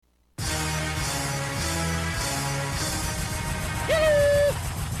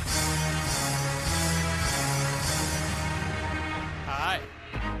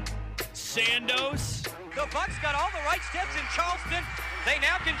Sandos. The Bucks got all the right steps in Charleston. They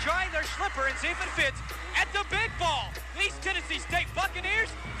now can try their slipper and see if it fits at the big ball. East Tennessee State Buccaneers,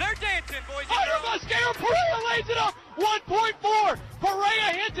 they're dancing, boys and girls. Mascara, Perea lays it up. 1.4.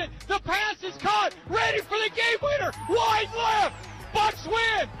 Perea hits it. The pass is caught. Ready for the game winner. Wide left. Bucks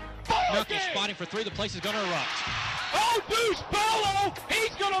win. Merkel spotting for three. The place is going to erupt. Oh, Deuce Bello.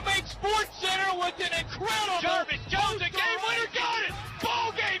 He's going to make Sports Center with an incredible. Jarvis Jones, the game winner, got it.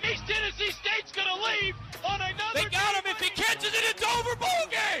 Ball game. East Tennessee State's going to leave on another. They got him. If he catches it, it's over. Ball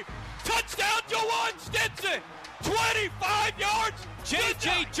game. Touchdown, Jawan Stinson. 25 yards.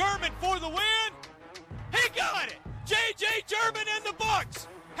 J.J. German for the win. He got it. J.J. German and the Bucks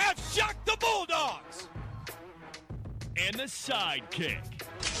have shocked the Bulldogs. And the sidekick.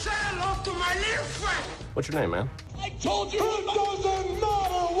 Say hello to my little friend. What's your name, man? I told you it doesn't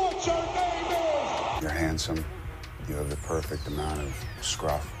matter what your name is. You're handsome. You have the perfect amount of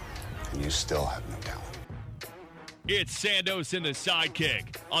scruff, and you still have no talent. It's Sandos and the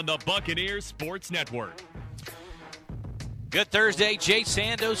sidekick on the Buccaneers Sports Network. Good Thursday, Jay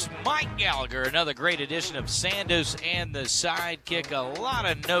Sandos, Mike Gallagher. Another great edition of Sandos and the Sidekick. A lot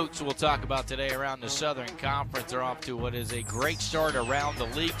of notes we'll talk about today around the Southern Conference. They're off to what is a great start around the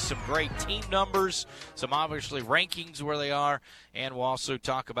league. Some great team numbers, some obviously rankings where they are, and we'll also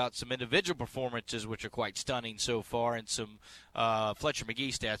talk about some individual performances which are quite stunning so far, and some Fletcher McGee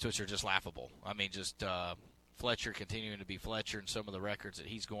stats which are just laughable. I mean, just Fletcher continuing to be Fletcher and some of the records that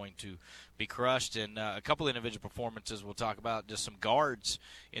he's going to be crushed. And a couple of individual performances we'll talk about, just some guards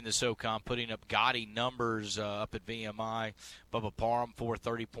in the SoCon putting up gaudy numbers up at VMI. Bubba Parham,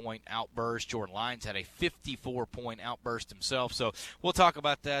 430-point outburst. Jordan Lyons had a 54-point outburst himself. So we'll talk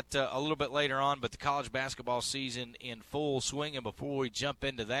about that a little bit later on. But the college basketball season in full swing. And before we jump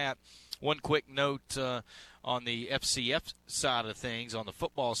into that, one quick note on the FCF side of things, on the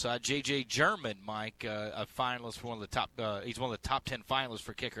football side, J.J. German, Mike, a finalist for one of the top. He's one of the top 10 finalists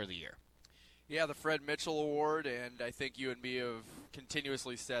for Kicker of the Year. Yeah, the Fred Mitchell Award, and I think you and me have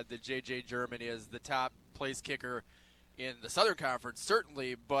continuously said that J.J. German is the top place kicker in the Southern Conference,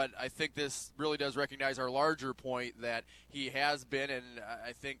 certainly, but I think this really does recognize our larger point that he has been, and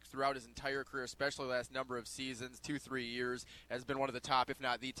I think throughout his entire career, especially the last number of seasons, 2-3 years, has been one of the top, if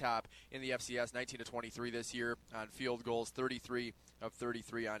not the top, in the FCS, 19-23 this year on field goals, 33 of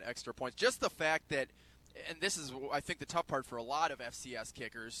 33 on extra points. Just the fact that, and this is, I think, the tough part for a lot of FCS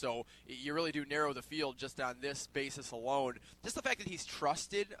kickers, so you really do narrow the field just on this basis alone. Just the fact that he's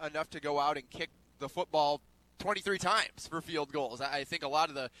trusted enough to go out and kick the football 23 times for field goals. I think a lot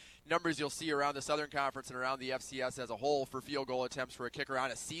of the numbers you'll see around the Southern Conference and around the FCS as a whole for field goal attempts for a kicker on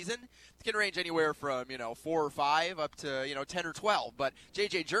a season, it can range anywhere from 4 or 5 up to 10 or 12. But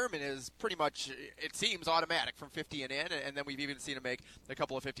J.J. German is pretty much, it seems, automatic from 50 and in, and then we've even seen him make a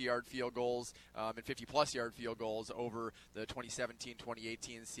couple of 50-yard field goals and 50-plus yard field goals over the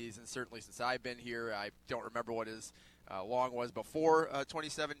 2017-2018 season. Certainly since I've been here, I don't remember what his long was before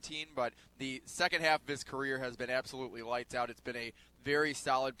 2017, but the second half of his career has been absolutely lights out. It's been a very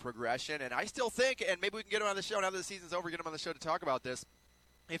solid progression, and I still think, and maybe we can get him on the show now that the season's over, get him on the show to talk about this,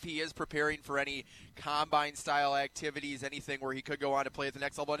 if he is preparing for any combine-style activities, anything where he could go on to play at the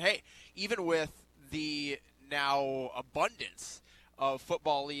next level. And, hey, even with the now abundance of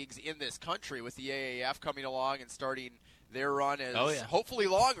football leagues in this country, with the AAF coming along and starting their run as hopefully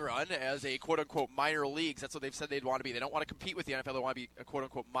long run as a quote-unquote minor leagues. That's what they've said they'd want to be. They don't want to compete with the NFL. They want to be a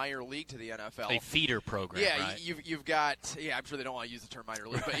quote-unquote minor league to the NFL. A feeder program, yeah, right? You've got, I'm sure they don't want to use the term minor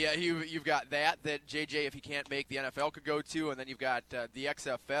league, but yeah, you've got that JJ, if he can't make the NFL, could go to, and then you've got the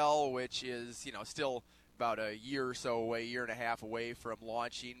XFL, which is, still about a year or so away, year and a half away from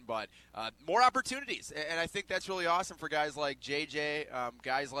launching, but more opportunities, and I think that's really awesome for guys like JJ,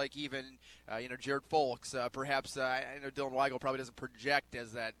 guys like even Jared Folks, perhaps I know Dylan Weigel probably doesn't project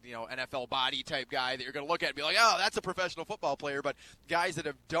as that NFL body type guy that you're going to look at and be like, oh, that's a professional football player, but guys that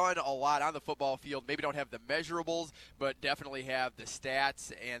have done a lot on the football field, maybe don't have the measurables, but definitely have the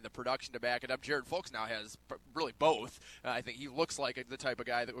stats and the production to back it up. Jared Folks now has really both. I think he looks like the type of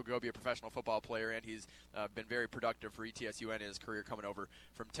guy that would go be a professional football player, and he's been very productive for ETSU in his career coming over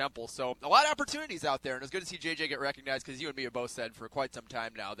from Temple. So a lot of opportunities out there, and it's good to see JJ get recognized because you and me have both said for quite some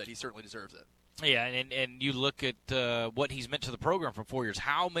time now that he certainly deserves it. Yeah, and you look at what he's meant to the program for 4 years.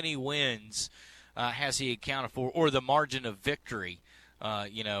 How many wins has he accounted for, or the margin of victory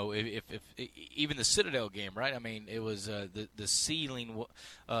If even the Citadel game, right? I mean, it was the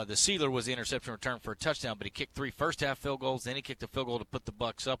Sealer was the interception return for a touchdown, but he kicked 3 first-half field goals. Then he kicked a field goal to put the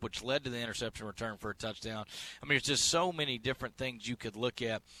Bucs up, which led to the interception return for a touchdown. I mean, there's just so many different things you could look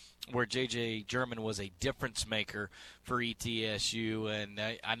at where J.J. German was a difference maker for ETSU. And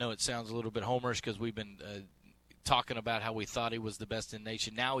I know it sounds a little bit homerish because we've been talking about how we thought he was the best in the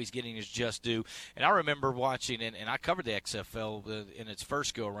nation. Now he's getting his just due. And I remember watching, and I covered the XFL in its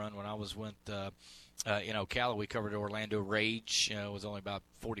first go-run when I was with in Ocala. We covered Orlando Rage. It was only about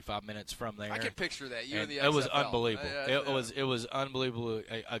 45 minutes from there. I can picture that. You and the XFL. It was unbelievable. It was unbelievable,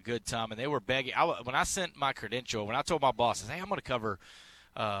 a good time. And they were begging. When I sent my credential, when I told my boss, I said, hey, I'm going to cover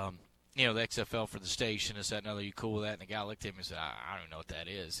the XFL for the station. I said, no, are you cool with that? And the guy looked at me and said, I don't know what that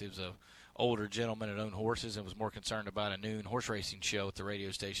is. It was a older gentleman that owned horses and was more concerned about a noon horse racing show at the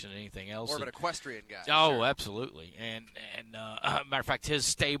radio station than anything else. More of an equestrian guy. Oh, sure. Absolutely. And matter of fact, his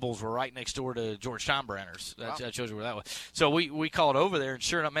stables were right next door to George Steinbrenner's. That shows you where that was. So we called over there, and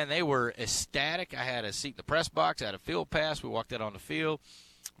sure enough, man, they were ecstatic. I had a seat in the press box. I had a field pass. We walked out on the field.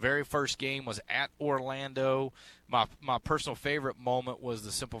 Very first game was at Orlando. My personal favorite moment was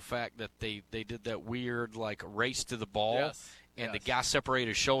the simple fact that they did that weird, like, race to the ball. Yes. And the guy separated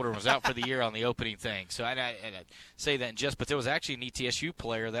his shoulder and was out for the year on the opening thing. So I say that in jest, but there was actually an ETSU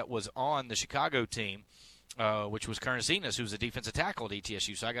player that was on the Chicago team, which was Curtis Enos, who's a defensive tackle at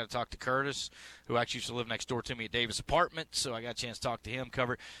ETSU. So I got to talk to Curtis, who actually used to live next door to me at Davis Apartment. So I got a chance to talk to him,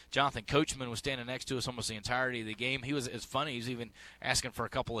 cover. Jonathan Coachman was standing next to us almost the entirety of the game. It's funny. He was even asking for a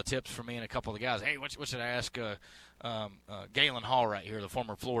couple of tips from me and a couple of the guys. Hey, what should I ask Galen Hall right here, the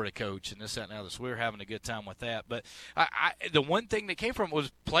former Florida coach, and this, that, and the other. So we were having a good time with that. But the one thing that came from it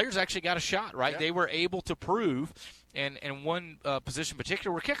was players actually got a shot, right? Yeah. They were able to prove, and one position in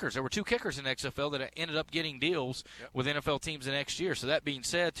particular were kickers. There were 2 kickers in XFL that ended up getting deals with NFL teams the next year. So that being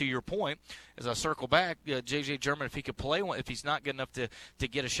said, to your point, as I circle back, J.J. German, if he could play one, if he's not good enough to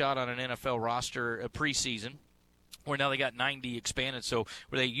get a shot on an NFL roster preseason, where now they got 90 expanded, so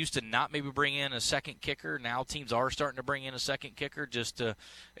where they used to not maybe bring in a second kicker, now teams are starting to bring in a second kicker just to,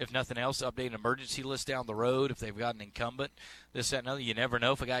 if nothing else, update an emergency list down the road if they've got an incumbent. This, that, and other. You never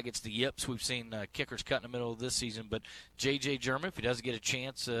know if a guy gets the yips. We've seen kickers cut in the middle of this season, but J.J. German, if he doesn't get a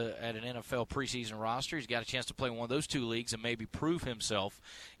chance at an NFL preseason roster, he's got a chance to play in one of those 2 leagues and maybe prove himself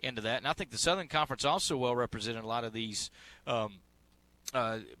into that. And I think the Southern Conference also well represented a lot of these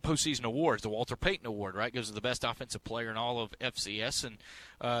postseason awards. The Walter Payton Award, right, goes to the best offensive player in all of FCS,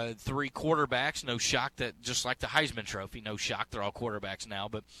 and 3 quarterbacks. No shock that, just like the Heisman Trophy, no shock they're all quarterbacks now,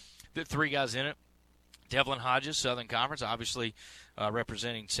 but the 3 guys in it. Devlin Hodges, Southern Conference, obviously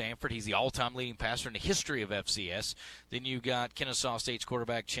representing Sanford. He's the all-time leading passer in the history of FCS. Then you got Kennesaw State's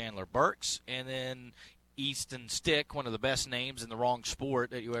quarterback Chandler Burks, and then Easton Stick, one of the best names in the wrong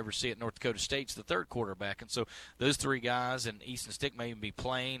sport that you ever see at North Dakota State's the 3rd quarterback. And so those 3 guys, and Easton Stick may even be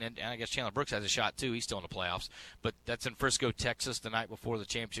playing, and I guess Chandler Brooks has a shot too. He's still in the playoffs. But that's in Frisco, Texas, the night before the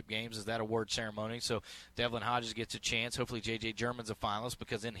championship games is that award ceremony. So Devlin Hodges gets a chance. Hopefully J.J. German's a finalist,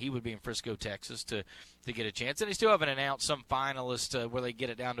 because then he would be in Frisco, Texas to get a chance. And they still haven't announced some finalists where they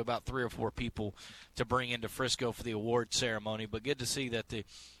get it down to about 3 or 4 people to bring into Frisco for the award ceremony. But good to see that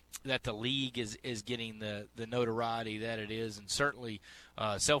the league is getting the notoriety that it is, and certainly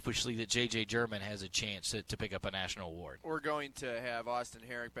selfishly that J.J. German has a chance to pick up a national award. We're going to have Austin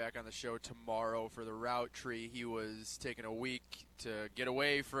Herrick back on the show tomorrow for the Route Tree. He was taking a week to get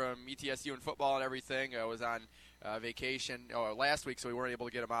away from ETSU and football and everything. I was on vacation last week, so we weren't able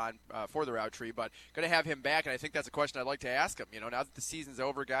to get him on for the Route Tree, but going to have him back, and I think that's a question I'd like to ask him. Now that the season's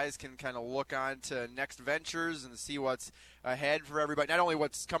over, guys can kind of look on to next ventures and see what's ahead for everybody, not only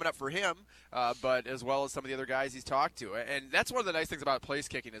what's coming up for him, but as well as some of the other guys he's talked to. And that's one of the nice things about place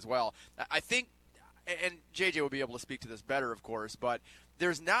kicking as well. I think, and JJ will be able to speak to this better, of course, but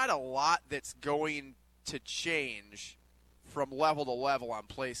there's not a lot that's going to change from level to level on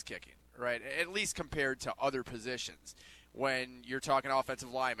place kicking, right? At least compared to other positions. When you're talking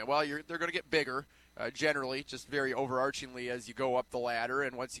offensive linemen, well, they're going to get bigger, generally, just very overarchingly as you go up the ladder.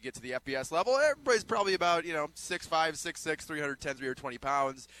 And once you get to the FBS level, everybody's probably about 6'5", 6'6", 310, 320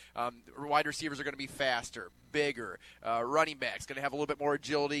 pounds. Wide receivers are going to be faster, bigger. Running backs going to have a little bit more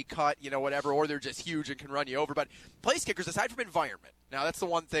agility, cut, whatever, or they're just huge and can run you over. But place kickers, aside from environment, now that's the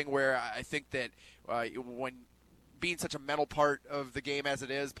one thing where I think that when being such a mental part of the game as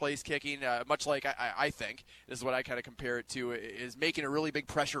it is, place kicking, much like I think, this is what I kind of compare it to, is making a really big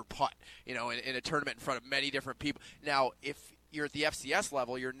pressure putt, in a tournament in front of many different people. Now, if you're at the FCS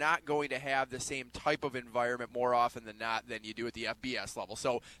level, you're not going to have the same type of environment more often than not than you do at the FBS level.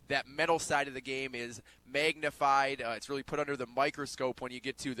 So that mental side of the game is magnified. It's really put under the microscope when you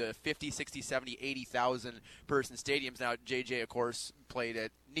get to the 50, 60, 70, 80,000 person stadiums. Now, JJ, of course, played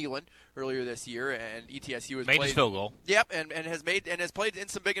at Neyland earlier this year, and ETSU has made his field goal. Yep, and has played in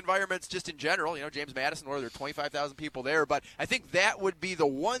some big environments just in general. James Madison, where there are 25,000 people there. But I think that would be the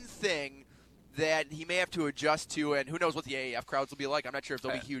one thing that he may have to adjust to, and who knows what the AAF crowds will be like. I'm not sure if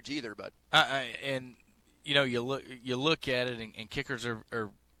they'll be huge either. But you look at it, and kickers are a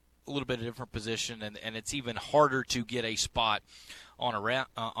little bit of a different position, and it's even harder to get a spot on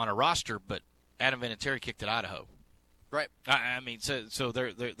a roster. But Adam Vinatieri kicked at Idaho. Right. I mean, so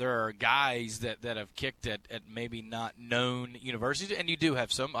there are guys that have kicked at maybe not known universities, and you do have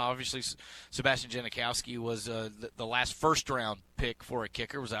some. Obviously, Sebastian Janikowski was the last first-round pick for a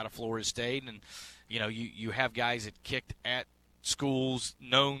kicker, was out of Florida State, and you have guys that kicked at schools,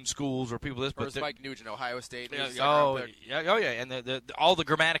 known schools, or people this. But Mike Nugent, Ohio State. And all the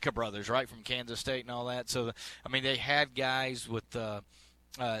Grammatica brothers, right, from Kansas State and all that. So they had guys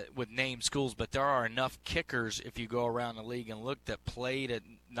with named schools, but there are enough kickers if you go around the league and look that played at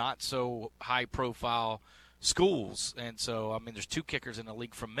not so high profile schools. And so there's 2 kickers in the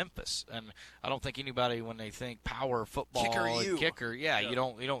league from Memphis, and I don't think anybody, when they think power football kicker, you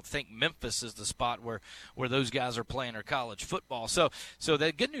don't think Memphis is the spot where those guys are playing their college football. So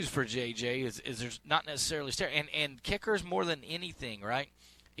the good news for JJ is there's not necessarily and kickers more than anything, right?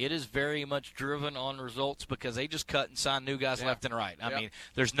 It is very much driven on results because they just cut and sign new guys left and right. I mean,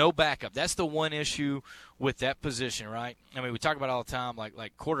 there's no backup. That's the one issue with that position, right? We talk about it all the time,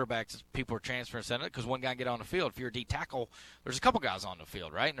 like quarterbacks, people are transferring because one guy get on the field. If you're a D tackle, there's a couple guys on the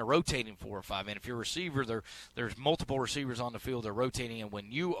field, right? And they're rotating 4 or 5. And if you're a receiver, there's multiple receivers on the field. They're rotating. And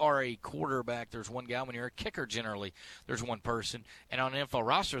when you are a quarterback, there's one guy. When you're a kicker, generally, there's one person. And on an NFL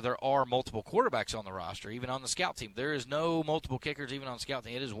roster, there are multiple quarterbacks on the roster, even on the scout team. There is no multiple kickers, even on the scout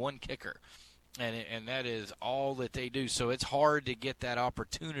team. It is one kicker. And that is all that they do. So it's hard to get that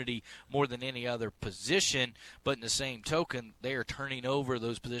opportunity more than any other position. But in the same token, they are turning over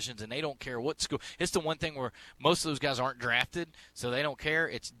those positions, and they don't care what school. It's the one thing where most of those guys aren't drafted, so they don't care.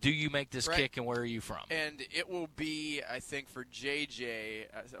 It's do you make this kick and where are you from? And it will be, I think, for JJ,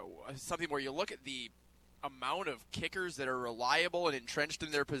 something where you look at the amount of kickers that are reliable and entrenched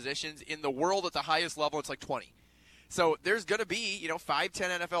in their positions in the world at the highest level. It's like 20. So there's going to be, 5,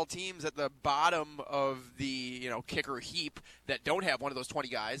 10 NFL teams at the bottom of the, kicker heap that don't have one of those 20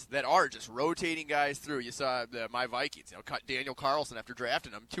 guys that are just rotating guys through. You saw my Vikings, cut Daniel Carlson after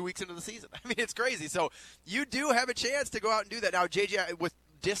drafting him 2 weeks into the season. It's crazy. So you do have a chance to go out and do that. Now, JJ, with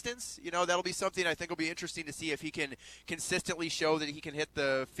distance, that'll be something I think will be interesting to see if he can consistently show that he can hit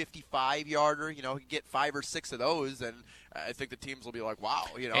the 55-yarder, get 5 or 6 of those, and I think the teams will be like, wow,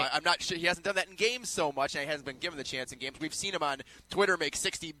 I'm not sure. He hasn't done that in games so much, and he hasn't been given the chance in games. We've seen him on Twitter make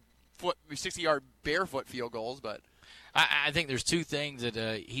 60-yard barefoot field goals, but I think there's 2 things that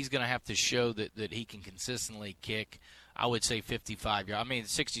he's going to have to show that he can consistently kick. I would say 55 yards.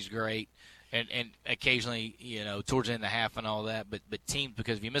 60 is great. And occasionally, towards the end of the half and all that, but teams,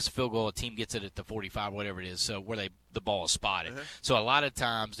 because if you miss a field goal, a team gets it at the 45, whatever it is, so where the ball is spotted. Uh-huh. So a lot of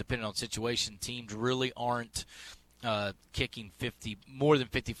times, depending on the situation, teams really aren't kicking more than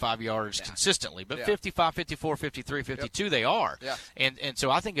 55 yards consistently. But 55, 54, 53, 52, they are. Yeah. And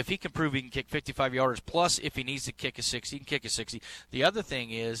so I think if he can prove he can kick 55 yards, plus if he needs to kick a 60, he can kick a 60. The other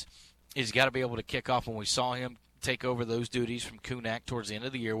thing is he's got to be able to kick off. When we saw him take over those duties from Kunak towards the end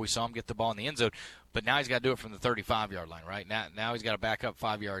of the year, we saw him get the ball in the end zone, but now he's got to do it from the 35-yard line, right? Now he's got to back up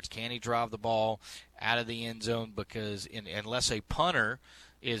 5 yards. Can he drive the ball out of the end zone? Because unless a punter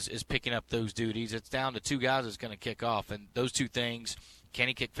is picking up those duties, it's down to 2 guys that's going to kick off. And those 2 things, can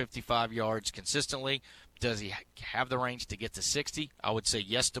he kick 55 yards consistently? Does he have the range to get to 60? I would say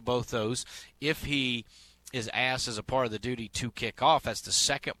yes to both those. If he is asked as a part of the duty to kick off, that's the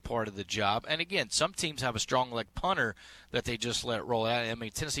second part of the job. And again, some teams have a strong leg punter that they just let roll out.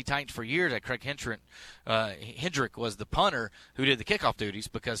 Tennessee Titans for years, that Craig Hendrick was the punter who did the kickoff duties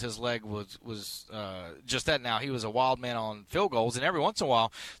because his leg was just that. Now, he was a wild man on field goals, and every once in a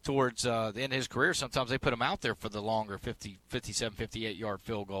while, towards the end of his career, sometimes they put him out there for the longer 50, 57, 58-yard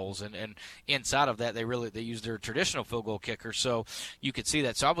field goals. And inside of that, they used their traditional field goal kicker, so you could see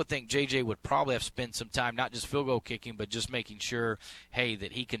that. So I would think J.J. would probably have spent some time, not just field goal kicking, but just making sure,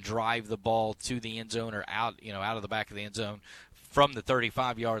 that he can drive the ball to the end zone or out of the back of the end zone from the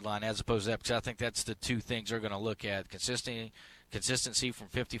 35-yard line, as opposed to that, because I think that's the 2 things they're going to look at: consistency from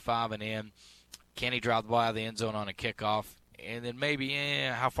 55 and in. Can he drive the ball out of the end zone on a kickoff? and then maybe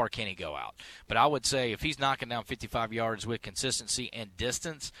how far can he go out? But I would say if he's knocking down 55 yards with consistency and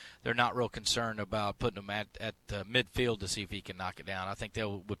distance, they're not real concerned about putting him at midfield to see if he can knock it down. I think they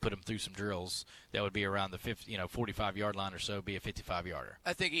would put him through some drills that would be around the 45-yard line or so, be a 55-yarder.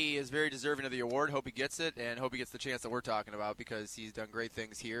 I think he is very deserving of the award. Hope he gets it, and hope he gets the chance that we're talking about because he's done great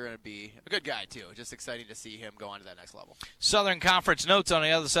things here and be a good guy, too. Just exciting to see him go on to that next level. Southern Conference notes on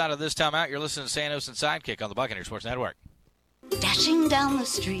the other side of this timeout. You're listening to Sandos and Sidekick on the Buccaneers Sports Network. Dashing down the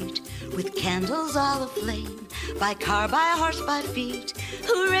street with candles all aflame, by car, by horse, by feet,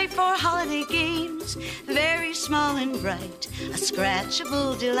 hooray for holiday games, very small and bright, a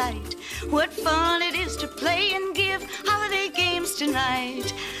scratchable delight. What fun it is to play and give holiday games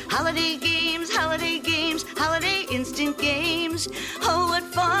tonight. Holiday games, holiday instant games. Oh, what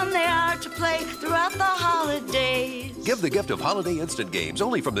fun they are to play throughout the holidays. Give the gift of holiday instant games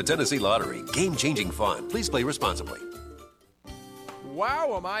only from the Tennessee Lottery. Game-changing fun. Please play responsibly.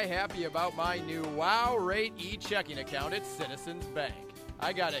 Wow, am I happy about my new Wow Rate e-checking account at Citizens Bank.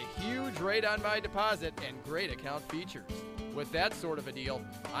 I got a huge rate on my deposit and great account features. With that sort of a deal,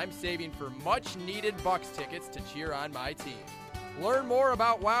 I'm saving for much-needed Bucks tickets to cheer on my team. Learn more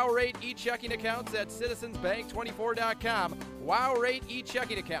about Wow Rate e-checking accounts at citizensbank24.com. Wow Rate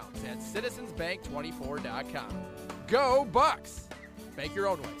e-checking accounts at citizensbank24.com. Go Bucks! Bank your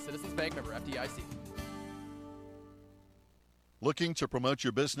own way. Citizens Bank, member FDIC. Looking to promote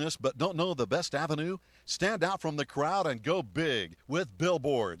your business but don't know the best avenue? Stand out from the crowd and go big with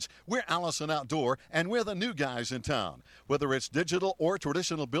billboards. We're Allison Outdoor, and we're the new guys in town. Whether it's digital or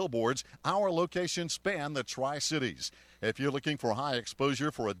traditional billboards, our locations span the Tri-Cities. If you're looking for high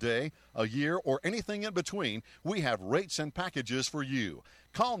exposure for a day, a year, or anything in between, we have rates and packages for you.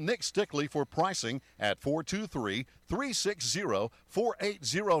 Call Nick Stickley for pricing at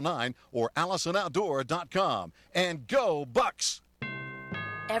 423-360-4809 or AllisonOutdoor.com. And go Bucks!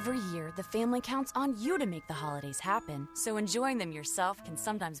 Every year, the family counts on you to make the holidays happen, so enjoying them yourself can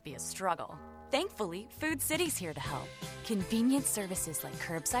sometimes be a struggle. Thankfully, Food City's here to help. Convenient services like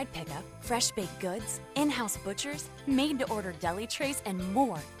curbside pickup, fresh baked goods, in-house butchers, made-to-order deli trays, and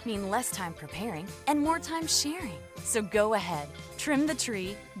more mean less time preparing and more time sharing. So go ahead, trim the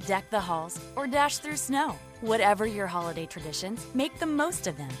tree, deck the halls, or dash through snow. Whatever your holiday traditions, make the most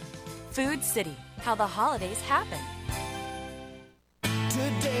of them. Food City, how the holidays happen.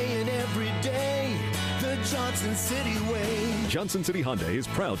 Today and every day, the Johnson City way. Johnson City Honda is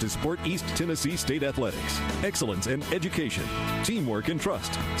proud to support East Tennessee State Athletics. Excellence and education, teamwork and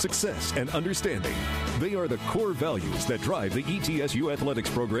trust, success and understanding. They are the core values that drive the ETSU Athletics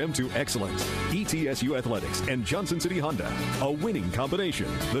program to excellence. ETSU Athletics and Johnson City Honda, a winning combination.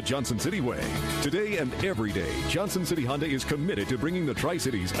 The Johnson City way. Today and every day, Johnson City Honda is committed to bringing the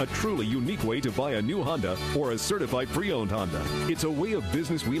Tri-Cities a truly unique way to buy a new Honda or a certified pre-owned Honda. It's a way of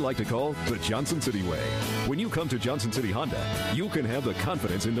business we like to call the Johnson City way. When you come to Johnson City Honda, you can have the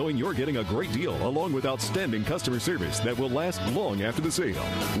confidence in knowing you're getting a great deal along with outstanding customer service that will last long after the sale.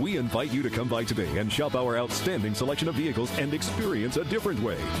 We invite you to come by today and shop our outstanding selection of vehicles and experience a different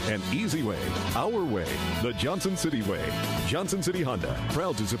way, an easy way, our way, the Johnson City way. Johnson City Honda,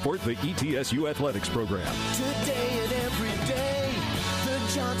 proud to support the ETSU Athletics program. Today and every day, the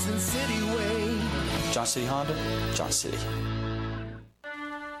Johnson City way. Johnson City Honda, Johnson City.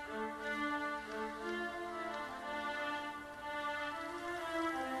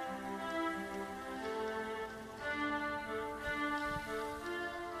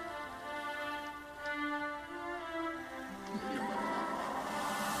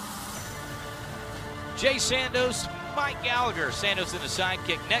 Jay Sandos, Mike Gallagher, Sandos in the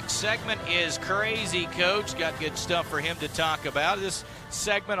Sidekick. Next segment is Crazy Coach. Got good stuff for him to talk about. This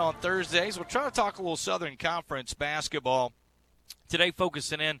segment on Thursdays, we'll try to talk a little Southern Conference basketball. Today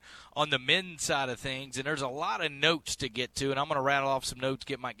focusing in on the men's side of things, and there's a lot of notes to get to, and I'm going to rattle off some notes,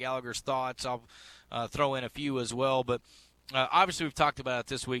 get Mike Gallagher's thoughts. I'll throw in a few as well, but obviously we've talked about it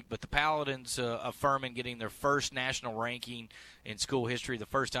this week, but the Paladins affirming getting their first national ranking in school history, the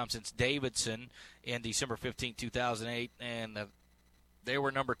first time since Davidson in December 15, 2008, and they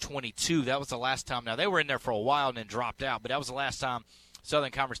were number 22. That was the last time. Now, they were in there for a while and then dropped out, but that was the last time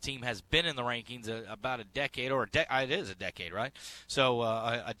Southern Conference team has been in the rankings, about a decade, or it is a decade, right? So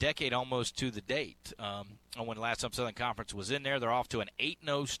a decade almost to the date when the last time Southern Conference was in there. They're off to an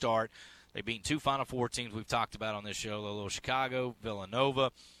 8-0 start. They've beaten two Final Four teams we've talked about on this show, a little Chicago,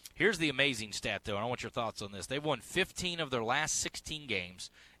 Villanova. Here's the amazing stat, though, and I want your thoughts on this. They've won 15 of their last 16 games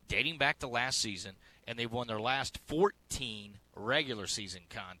dating back to last season, and they've won their last 14 regular season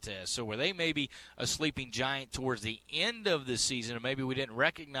contests. So where they may be a sleeping giant towards the end of the season, and maybe we didn't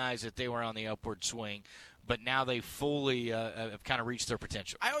recognize that they were on the upward swing, but now they fully have kind of reached their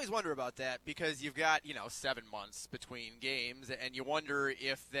potential. I always wonder about that because you've got, 7 months between games, and you wonder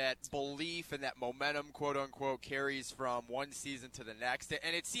if that belief and that momentum, quote-unquote, carries from one season to the next.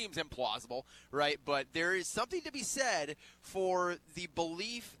 And it seems implausible, right? But there is something to be said for the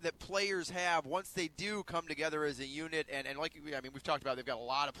belief that players have once they do come together as a unit. And like, we've talked about, they've got a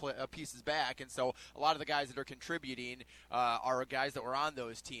lot of pieces back, and so a lot of the guys that are contributing are guys that were on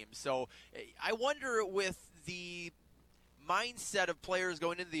those teams. So I wonder with the mindset of players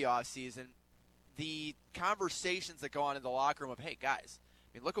going into the offseason, the conversations that go on in the locker room of, hey, guys,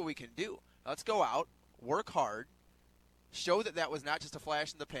 look what we can do. Let's go out, work hard, show that was not just a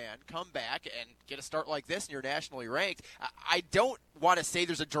flash in the pan, come back and get a start like this and you're nationally ranked. I don't want to say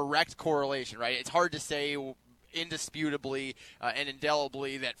there's a direct correlation, right? It's hard to say indisputably and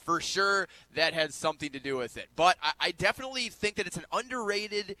indelibly that for sure that had something to do with it. But I definitely think that it's an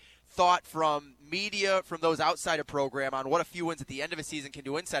underrated thought from media, from those outside a program, on what a few wins at the end of a season can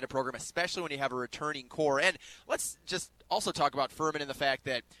do inside a program, especially when you have a returning core. And let's just also talk about Furman and the fact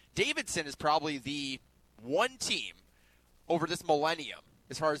that Davidson is probably the one team over this millennium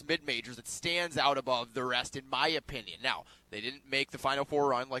as far as mid-majors that stands out above the rest, in my opinion. Now, they didn't make the Final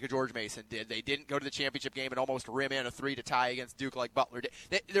Four run like a George Mason did. They didn't go to the championship game and almost rim in a 3 to tie against Duke like Butler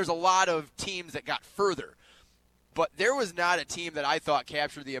did. There's a lot of teams that got further. But there was not a team that I thought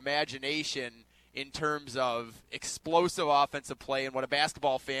captured the imagination in terms of explosive offensive play and what a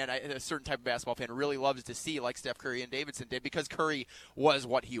basketball fan, a certain type of basketball fan, really loves to see, like Steph Curry and Davidson did, because Curry was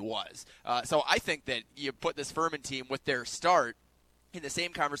what he was. So I think that you put this Furman team with their start in the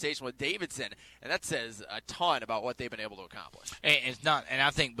same conversation with Davidson, and that says a ton about what they've been able to accomplish. And it's not, and I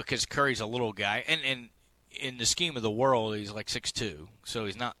think because Curry's a little guy, and in the scheme of the world, he's like 6'2", so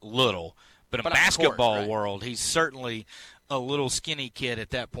he's not little. But in basketball court, right? world, he's certainly a little skinny kid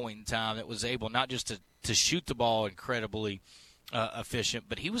at that point in time that was able not just to shoot the ball incredibly efficient,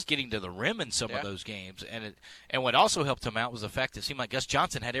 but he was getting to the rim in some of those games. And what also helped him out was the fact that it seemed like Gus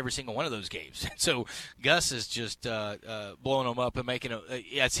Johnson had every single one of those games. So Gus is just blowing them up and making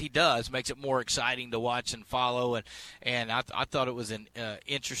it, as he does, makes it more exciting to watch and follow. And I thought it was an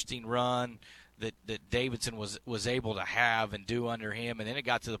interesting run that Davidson was able to have and do under him. And then it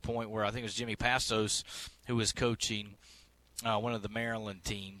got to the point where I think it was Jimmy Pastos who was coaching one of the Maryland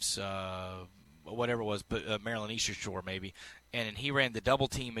teams, whatever it was, but Maryland Eastern Shore maybe. And he ran the double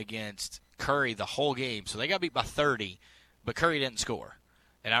team against Curry the whole game. So they got beat by 30, but Curry didn't score.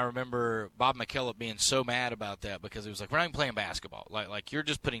 And I remember Bob McKillop being so mad about that because he was like, we're not even playing basketball. Like you're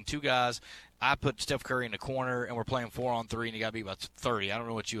just putting two guys. I put Steph Curry in the corner, and we're playing 4-on-3, and he got beat by 30. I don't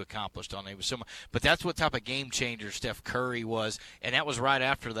know what you accomplished on it. It was so much, but that's what type of game changer Steph Curry was, and that was right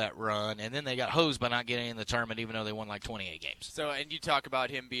after that run. And then they got hosed by not getting in the tournament, even though they won like 28 games. So, and you talk about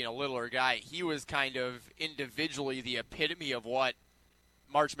him being a littler guy. He was kind of individually the epitome of what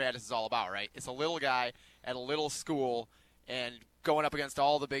March Madness is all about, right? It's a little guy at a little school and going up against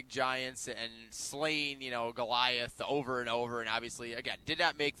all the big giants and slaying, Goliath over and over. And obviously, again, did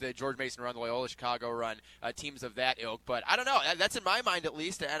not make the George Mason run, the Loyola Chicago run, teams of that ilk. But I don't know. That's in my mind at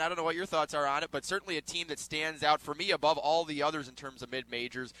least, and I don't know what your thoughts are on it, but certainly a team that stands out for me above all the others in terms of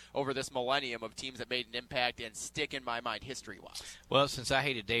mid-majors over this millennium of teams that made an impact and stick in my mind history-wise. Well, since I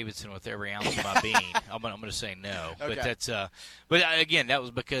hated Davidson with every ounce of my being, I'm going to say no. Okay. But that's but again, that was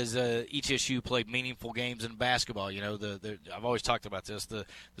because ETSU played meaningful games in basketball. I've always talked about this. The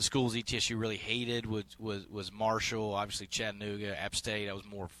schools ETSU really hated was Marshall, obviously Chattanooga, App State. That was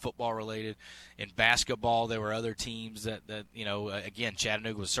more football related. In basketball, there were other teams that again,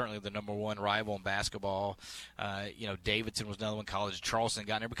 Chattanooga was certainly the number one rival in basketball. Davidson was another one. College of Charleston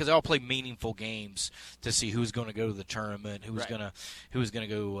got in there because they all played meaningful games to see who's going to go to the tournament, who's going to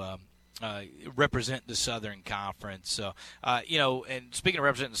go. Represent the Southern Conference. So, and speaking of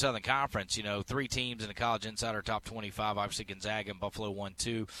representing the Southern Conference, 3 teams in the College Insider top 25, obviously Gonzaga and Buffalo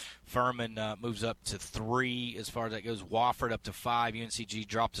 1-2. Furman moves up to 3 as far as that goes. Wofford up to 5. UNCG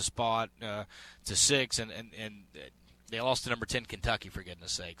dropped a spot to 6, and they lost to number 10 Kentucky, for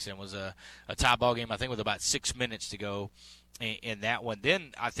goodness sakes. And it was a tie ball game, I think, with about 6 minutes to go in that one.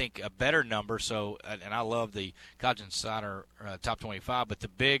 Then I think a better number, and I love the College Insider top 25, but the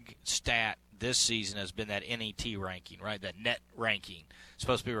big stat this season has been that NET ranking, right? That net ranking. It's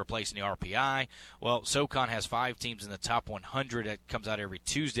supposed to be replacing the RPI. Well, SoCon has 5 teams in the top 100 that comes out every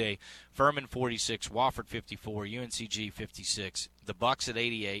Tuesday. Furman 46, Wofford 54, UNCG 56, the Bucks at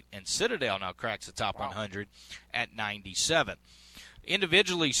 88, and Citadel now cracks the top 100 at 97.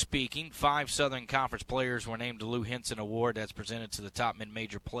 Individually speaking, 5 Southern Conference players were named the Lou Henson Award. That's presented to the top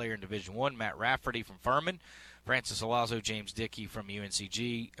mid-major player in Division I, Matt Rafferty from Furman. Francis Alazzo, James Dickey from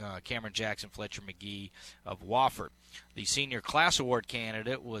UNCG, Cameron Jackson, Fletcher McGee of Wofford. The Senior Class Award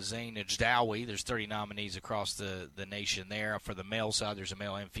candidate was Zane Ajdawi. There's 30 nominees across the nation there. For the male side, there's a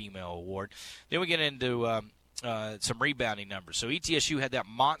male and female award. Then we get into some rebounding numbers. So ETSU had that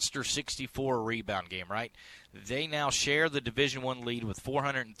monster 64 rebound game, right? They now share the Division I lead with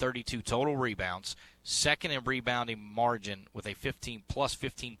 432 total rebounds, second in rebounding margin with a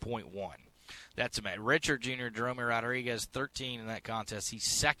 15+15.1. That's a man. Richard Jr., Jerome Rodriguez, 13 in that contest. He's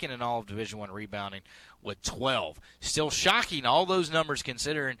second in all of Division I rebounding with 12. Still shocking, all those numbers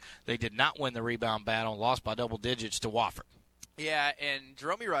considering they did not win the rebound battle and lost by double digits to Wofford. Yeah, and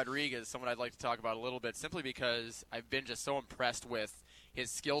Jerome Rodriguez is someone I'd like to talk about a little bit simply because I've been just so impressed with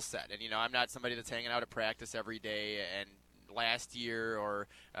his skill set. And, I'm not somebody that's hanging out at practice every day. And last year or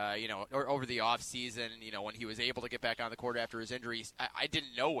over the off season, when he was able to get back on the court after his injuries, I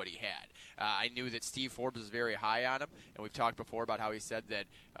didn't know what he had. I knew that Steve Forbes was very high on him, and we've talked before about how he said that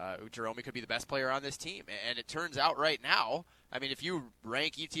Jerome could be the best player on this team. And it turns out right now, I mean, if you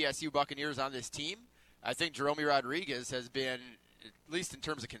rank ETSU Buccaneers on this team, I think Jerome Rodriguez has been, at least in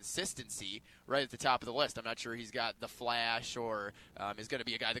terms of consistency, right at the top of the list. I'm not sure he's got the flash or is going to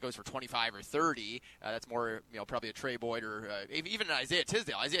be a guy that goes for 25 or 30. That's more, probably a Trey Boyd or even an Isaiah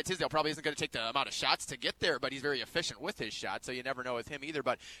Tisdale. Isaiah Tisdale probably isn't going to take the amount of shots to get there, but he's very efficient with his shot, so you never know with him either.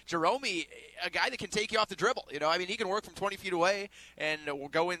 But Jerome, a guy that can take you off the dribble. He can work from 20 feet away and will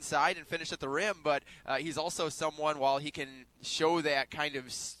go inside and finish at the rim, but he's also someone, while he can show that kind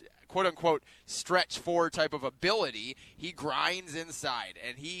of quote-unquote stretch four type of ability, he grinds inside,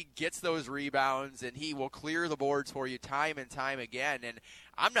 and he gets those rebounds, and he will clear the boards for you time and time again. And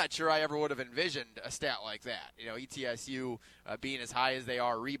I'm not sure I ever would have envisioned a stat like that. ETSU being as high as they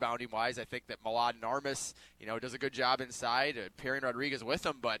are rebounding-wise, I think that Malad and Armas, does a good job inside, pairing Rodriguez with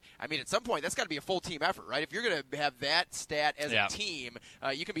them. But, at some point, that's got to be a full team effort, right? If you're going to have that stat as a team,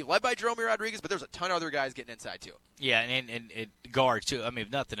 you can be led by Jerome Rodriguez, but there's a ton of other guys getting inside, too. Yeah, and guards, too.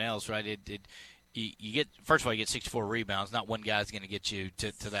 If nothing else, right, you get, first of all, you get 64 rebounds. Not one guy's going to get you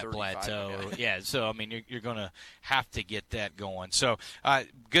to that plateau. Yeah, so you're going to have to get that going. So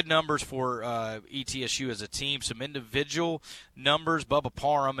good numbers for ETSU as a team. Some individual numbers. Bubba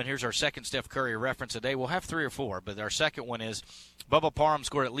Parham, and here's our second Steph Curry reference today. We'll have 3 or 4, but our second one is Bubba Parham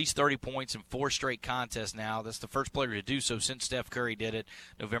scored at least 30 points in 4 straight contests now. That's the first player to do so since Steph Curry did it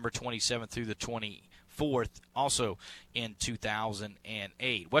November 27th through the 24th, also in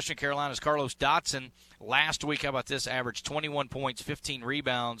 2008. Western Carolina's Carlos Dotson last week, how about this, averaged 21 points, 15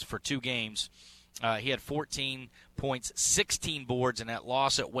 rebounds for 2 games. He had 14 points, 16 boards in that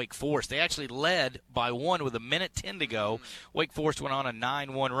loss at Wake Forest. They actually led by 1 with 1:10 to go. Wake Forest went on a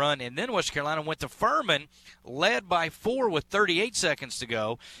 9-1 run, and then Western Carolina went to Furman, led by 4 with 38 seconds to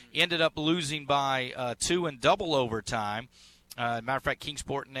go. Ended up losing by 2 in double overtime. Matter of fact,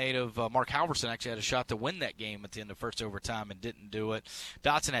 Kingsport native Mark Halverson actually had a shot to win that game at the end of first overtime and didn't do it.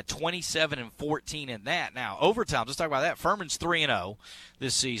 Dotson had 27 and 14 in that. Now, overtime, let's talk about that. Furman's 3-0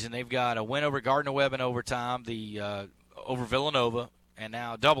 this season. They've got a win over Gardner-Webb in overtime, over Villanova, and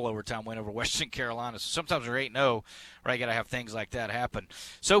now a double overtime win over Western Carolina. So sometimes we're 8-0, right? You got to have things like that happen.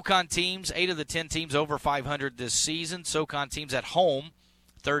 SoCon teams, 8 of the 10 teams over 500 this season. SoCon teams at home,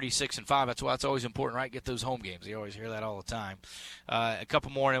 36-5. That's why it's always important, right? Get those home games. You always hear that all the time. A couple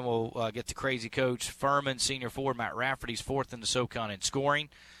more, and we'll get to Crazy Coach. Furman senior forward Matt Rafferty's 4th in the SoCon in scoring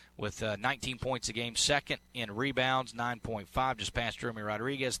with 19 points a game. 2nd in rebounds, 9.5, just past Jerome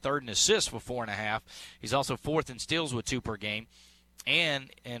Rodriguez. 3rd in assists with 4.5. He's also 4th in steals with 2 per game.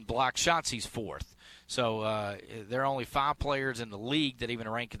 And in block shots, he's 4th. So there are only 5 players in the league that even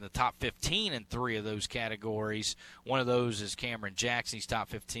rank in the top 15 in 3 of those categories. One of those is Cameron Jackson. He's top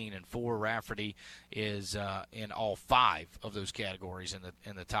 15 in 4. Rafferty is in all 5 of those categories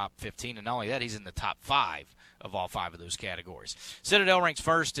in the top 15. And not only that, he's in the top 5 of all 5 of those categories. Citadel ranks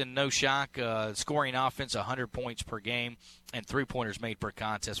first in no shock, scoring offense, 100 points per game, and 3-pointers made per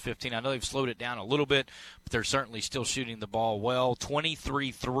contest, 15. I know they've slowed it down a little bit, but they're certainly still shooting the ball well.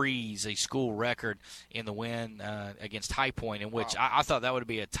 23 threes, a school record in the win against High Point, in which I thought that would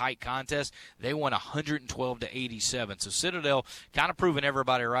be a tight contest. They won 112-87. So Citadel kind of proving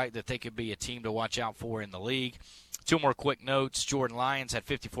everybody right that they could be a team to watch out for in the league. 2 more quick notes. Jordan Lyons had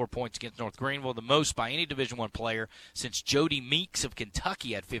 54 points against North Greenville, the most by any Division I player since Jody Meeks of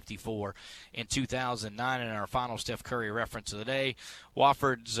Kentucky had 54 in 2009. And our final Steph Curry reference of the day,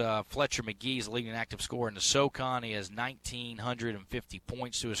 Wofford's Fletcher McGee is the leading active scorer in the SoCon. He has 1,950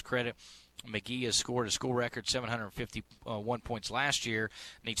 points to his credit. McGee has scored a school record 751 points last year,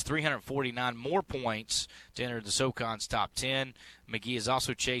 needs 349 more points to enter the SoCon's top 10. McGee is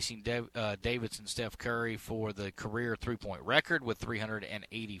also chasing Davidson Steph Curry for the career three-point record with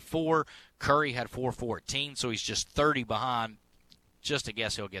 384. Curry had 414, so he's just 30 behind. Just a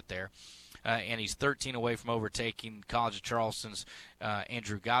guess he'll get there. And he's 13 away from overtaking College of Charleston's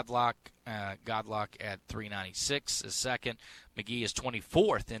Andrew Godlock. Godlock at 396 is second. McGee is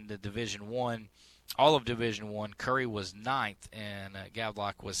 24th in the Division I. All of Division I. Curry was 9th, and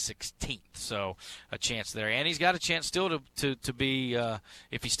Godlock was 16th. So a chance there. And he's got a chance still to be,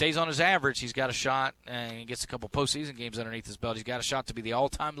 if he stays on his average, he's got a shot, and he gets a couple postseason games underneath his belt. He's got a shot to be the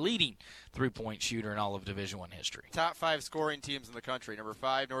all-time leading three-point shooter in all of Division I history. Top 5 scoring teams in the country. Number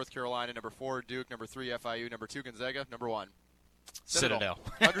 5, North Carolina. Number 4, Duke. Number 3, FIU. Number 2, Gonzaga. Number 1, Citadel.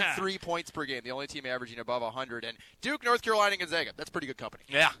 103 points per game, the only team averaging above 100. And Duke, North Carolina, and Gonzaga. That's pretty good company.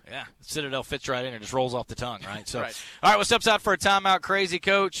 Yeah. Citadel fits right in. It just rolls off the tongue, right? So, right. All right, well, steps out for a timeout. Crazy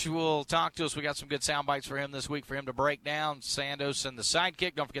Coach will talk to us. We got some good sound bites for him this week for him to break down Sandos and the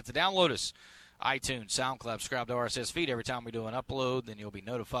Sidekick. Don't forget to download us. iTunes, SoundCloud, subscribe to RSS feed every time we do an upload. Then you'll be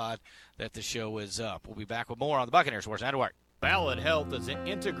notified that the show is up. We'll be back with more on the Buccaneers Sports Network. Ballad Health is an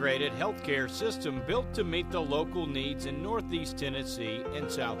integrated healthcare system built to meet the local needs in Northeast Tennessee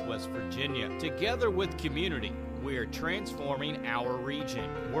and Southwest Virginia. Together with community, we are transforming our region.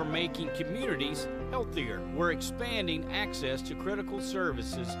 We're making communities healthier. We're expanding access to critical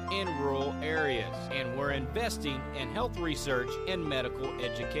services in rural areas. And we're investing in health research and medical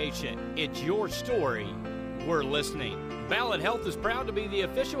education. It's your story. We're listening. Ballad Health is proud to be the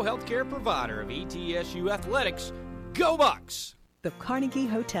official healthcare provider of ETSU Athletics. Go Bucks! The Carnegie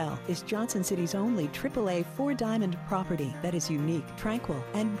Hotel is Johnson City's only AAA 4-diamond property that is unique, tranquil,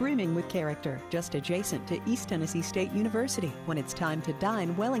 and brimming with character, just adjacent to East Tennessee State University. When it's time to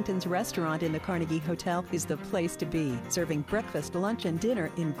dine, Wellington's restaurant in the Carnegie Hotel is the place to be, serving breakfast, lunch, and dinner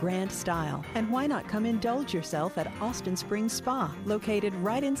in grand style. And why not come indulge yourself at Austin Springs Spa, located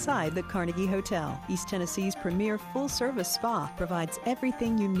right inside the Carnegie Hotel. East Tennessee's premier full-service spa provides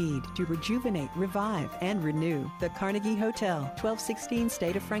everything you need to rejuvenate, revive, and renew. The Carnegie Hotel, 1216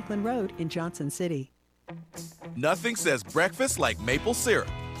 State of Franklin Road in Johnson City. Nothing says breakfast like maple syrup.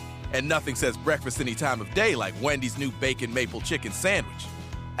 And nothing says breakfast any time of day like Wendy's new bacon maple chicken sandwich.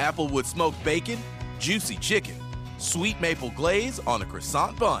 Applewood smoked bacon, juicy chicken, sweet maple glaze on a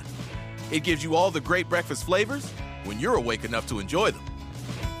croissant bun. It gives you all the great breakfast flavors when you're awake enough to enjoy them.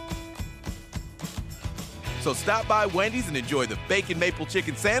 So stop by Wendy's and enjoy the bacon maple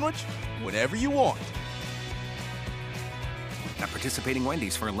chicken sandwich whenever you want. At participating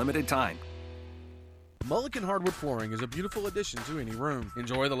Wendy's for a limited time. Mullican Hardwood Flooring is a beautiful addition to any room.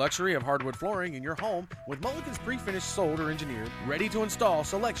 Enjoy the luxury of hardwood flooring in your home with Mullican's pre-finished, sold or engineered, ready-to-install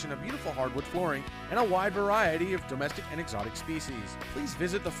selection of beautiful hardwood flooring and a wide variety of domestic and exotic species. Please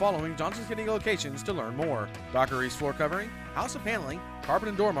visit the following Johnson City locations to learn more: Docker East Floor Covering, House of Paneling, Carpet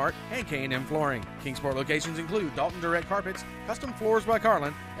and Door Mart, and K&M Flooring. Kingsport locations include Dalton Direct Carpets, Custom Floors by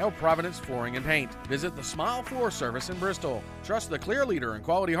Carlin, El Providence Flooring and Paint. Visit the Smile Floor Service in Bristol. Trust the clear leader in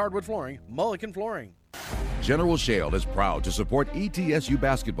quality hardwood flooring, Mullican Flooring. General Shale is proud to support ETSU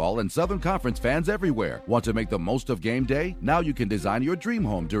basketball and Southern Conference fans everywhere. Want to make the most of game day? Now you can design your dream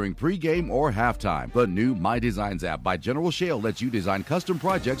home during pregame or halftime. The new My Designs app by General Shale lets you design custom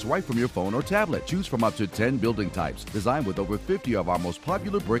projects right from your phone or tablet. Choose from up to 10 building types, designed with over 50 of our most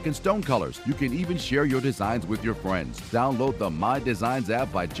popular brick and stone colors. You can even share your designs with your friends. Download the My Designs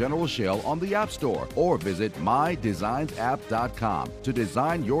app by General Shale on the App Store or visit mydesignsapp.com to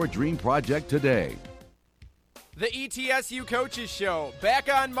design your dream project today. The ETSU Coaches Show,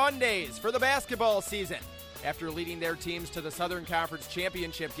 back on Mondays for the basketball season. After leading their teams to the Southern Conference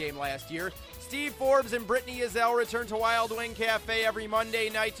Championship game last year, Steve Forbes and Brittany Ezell return to Wild Wing Cafe every Monday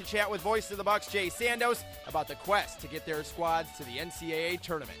night to chat with Voice of the Bucks Jay Sandos about the quest to get their squads to the NCAA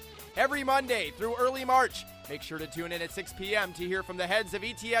tournament. Every Monday through early March, make sure to tune in at 6 p.m. to hear from the heads of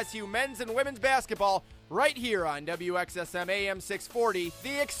ETSU men's and women's basketball right here on WXSM AM 640,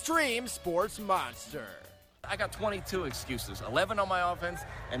 the Extreme Sports Monster. I got 22 excuses, 11 on my offense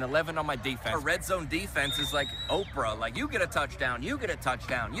and 11 on my defense. A red zone defense is like Oprah, like you get a touchdown, you get a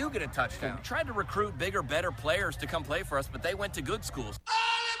touchdown, you get a touchdown. We tried to recruit bigger, better players to come play for us, but they went to good schools.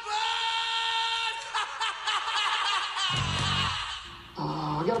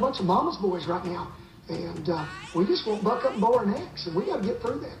 I got a bunch of mama's boys right now, and we just won't buck up and bow our necks, and we got to get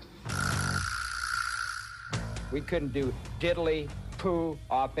through that. We couldn't do diddly poo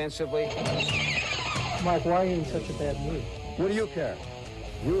offensively. Mike, why are you in such a bad mood? What do you care?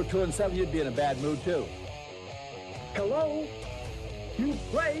 If you were 2-7, you'd be in a bad mood too. Hello? You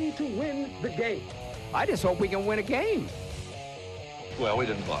play to win the game. I just hope we can win a game. Well, we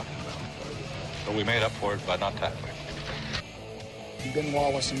didn't block him, but we made up for it by not tackling. Ben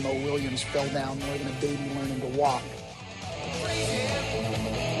Wallace and Mo Williams fell down more than a baby learning to walk.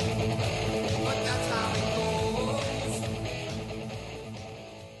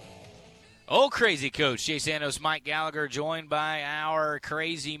 Oh, crazy coach Jay Sandos, Mike Gallagher, joined by our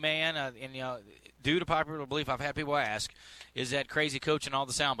crazy man. And due to popular belief, I've had people ask, is that crazy coach in all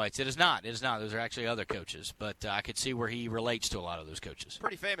the sound bites? It is not. It is not. Those are actually other coaches. But I could see where he relates to a lot of those coaches.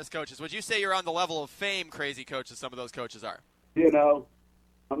 Pretty famous coaches. Would you say you're on the level of fame crazy coach as some of those coaches are? You know,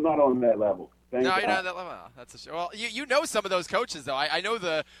 I'm not on that level. No, you're not on that level. That's well, you know some of those coaches, though. I know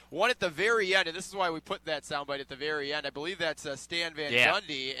the one at the very end, and this is why we put that soundbite at the very end. I believe that's Stan Van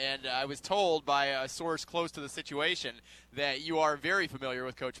Gundy, and I was told by a source close to the situation that you are very familiar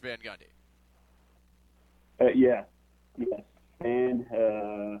with Coach Van Gundy. Yes. And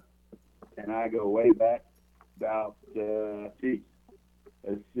I go way back about, at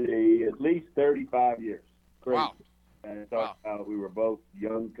least 35 years. Crazy. Wow. And we were both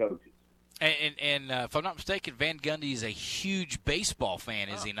young coaches. And if I'm not mistaken, Van Gundy is a huge baseball fan,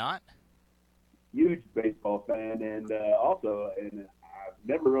 is he not? Huge baseball fan, and also, and I've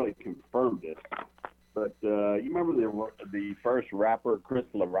never really confirmed it, but you remember the first rapper, Chris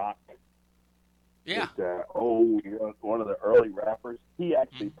LaRock? Yeah. One of the early rappers. He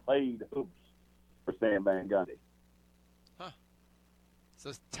actually played hoops for Stan Van Gundy. Huh.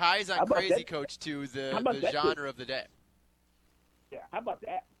 So ties on crazy coach to the genre of the day. Yeah, how about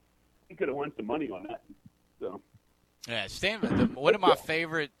that? He could have won some money on that. So. Yeah, one of my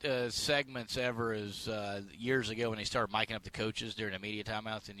favorite segments ever is years ago when they started miking up the coaches during the media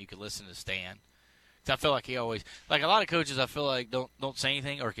timeouts, and you could listen to Stan. I feel like he always, like a lot of coaches, I feel like don't say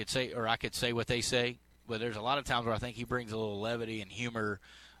anything, or I could say what they say. But there's a lot of times where I think he brings a little levity and humor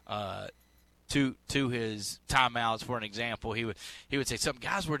to his timeouts. For an example, he would say, "Some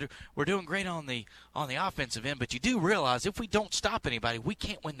guys, we're doing great on the offensive end, but you do realize if we don't stop anybody, we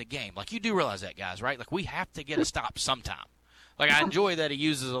can't win the game. Like you do realize that, guys, right? Like we have to get a stop sometime." Like I enjoy that he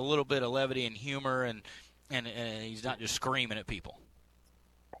uses a little bit of levity and humor, and he's not just screaming at people.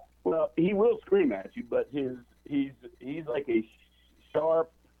 Well, he will scream at you, but he's like a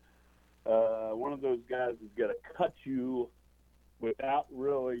sharp, one of those guys who's going to cut you without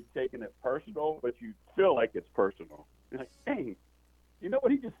really taking it personal, but you feel like it's personal. You're like, dang, you know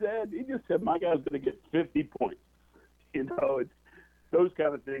what he just said? He just said my guy's going to get 50 points. You know, it's those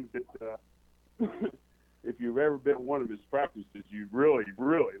kind of things that if you've ever been at one of his practices, you really,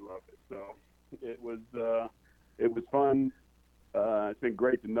 really love it. So it was fun. It's been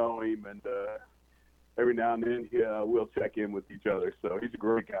great to know him, and every now and then we'll check in with each other. So he's a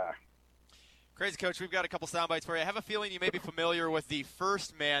great guy. Crazy Coach, we've got a couple sound bites for you. I have a feeling you may be familiar with the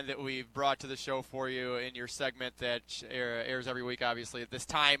first man that we've brought to the show for you in your segment that airs every week, obviously, at this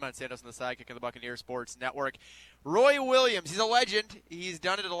time on Sandos and the Sidekick of the Buccaneer Sports Network. Roy Williams, he's a legend. He's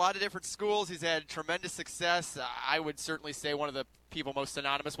done it at a lot of different schools. He's had tremendous success. I would certainly say one of the people most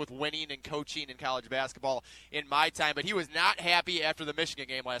synonymous with winning and coaching in college basketball in my time, but he was not happy after the Michigan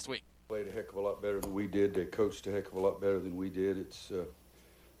game last week. Played a heck of a lot better than we did. They coached a heck of a lot better than we did. It's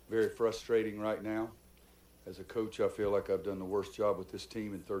very frustrating right now. As a coach, I feel like I've done the worst job with this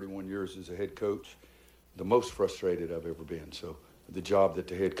team in 31 years as a head coach. The most frustrated I've ever been. So the job that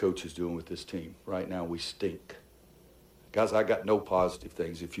the head coach is doing with this team. Right now, we stink. Guys, I got no positive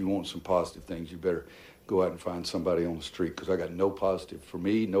things. If you want some positive things, you better go out and find somebody on the street, because I got no positive for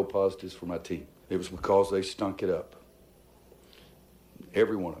me, no positives for my team. It was because they stunk it up.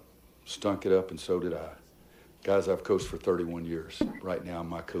 Every one of them stunk it up, and so did I. Guys, I've coached for 31 years. Right now,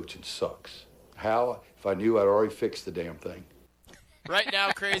 my coaching sucks. How? If I knew, I'd already fixed the damn thing. Right now,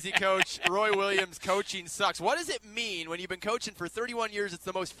 Crazy Coach, Roy Williams, coaching sucks. What does it mean when you've been coaching for 31 years, it's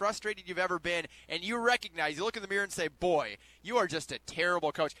the most frustrated you've ever been, and you recognize, you look in the mirror and say, boy, you are just a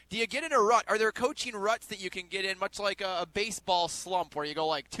terrible coach. Do you get in a rut? Are there coaching ruts that you can get in, much like a baseball slump where you go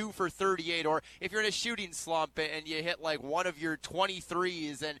like 2 for 38, or if you're in a shooting slump and you hit like one of your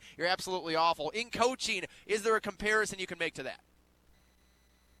 23s and you're absolutely awful? In coaching, is there a comparison you can make to that?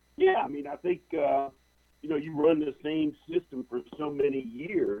 Yeah, I mean, I think you run the same system for so many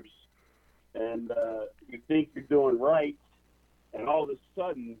years, and you think you're doing right, and all of a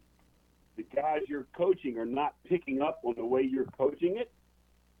sudden the guys you're coaching are not picking up on the way you're coaching it.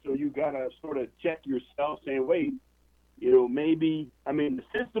 So you got to sort of check yourself, saying, wait, maybe, I mean, the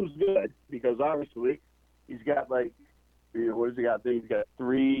system's good, because obviously he's got what does he got? I think he's got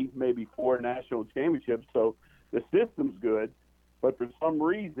 3, maybe 4 national championships, so the system's good, but for some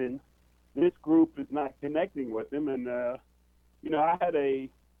reason this group is not connecting with him, and I had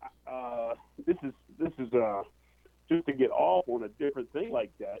this is just to get off on a different thing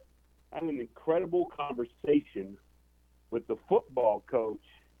like that. I had an incredible conversation with the football coach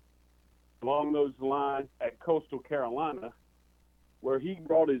along those lines at Coastal Carolina, where he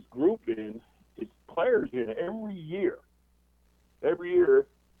brought his group in, his players in every year. Every year,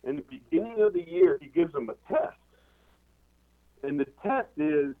 in the beginning of the year, he gives them a test. And the test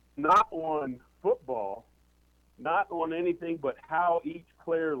is not on football, not on anything but how each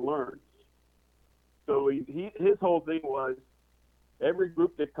player learns. So his whole thing was every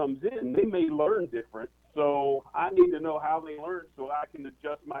group that comes in, they may learn different. So I need to know how they learn so I can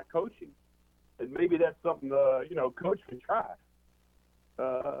adjust my coaching. And maybe that's something, coach can try.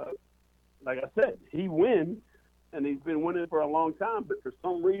 Like I said, he wins, and he's been winning for a long time, but for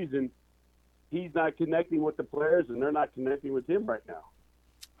some reason he's not connecting with the players, and they're not connecting with him right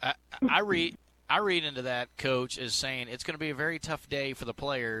now. I read into that, Coach, as saying it's going to be a very tough day for the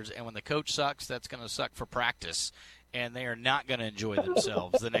players, and when the coach sucks, that's going to suck for practice, and they are not going to enjoy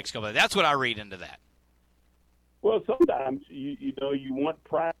themselves the next couple of days. That's what I read into that. Well, sometimes, you want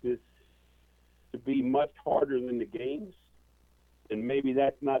practice to be much harder than the games, and maybe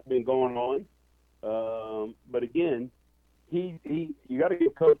that's not been going on. But again, you got to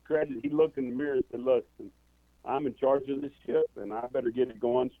give Coach credit. He looked in the mirror and said, "Listen, I'm in charge of this ship, and I better get it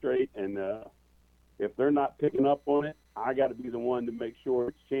going straight. And if they're not picking up on it, I got to be the one to make sure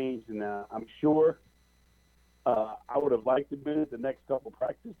it's changed." And I'm sure I would have liked to have been at the next couple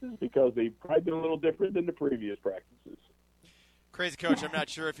practices because they've probably been a little different than the previous practices. Crazy Coach, I'm not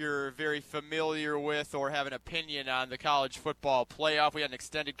sure if you're very familiar with or have an opinion on the college football playoff. We had an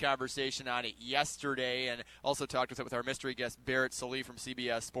extended conversation on it yesterday and also talked with our mystery guest, Barrett Sallee from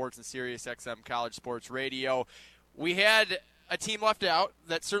CBS Sports and SiriusXM College Sports Radio. We had a team left out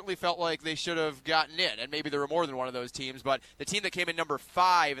that certainly felt like they should have gotten in, and maybe there were more than one of those teams, but the team that came in number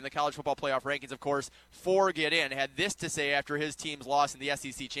 5 in the college football playoff rankings, of course, 4 get in, had this to say after his team's loss in the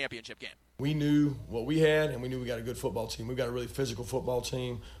SEC championship game. We knew what we had, and we knew we got a good football team. We've got a really physical football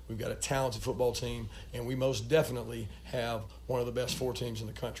team. We've got a talented football team, and we most definitely have one of the best 4 teams in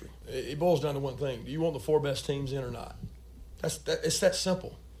the country. It boils down to one thing. Do you want the 4 best teams in or not? It's that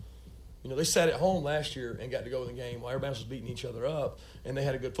simple. They sat at home last year and got to go to the game while everybody was beating each other up, and they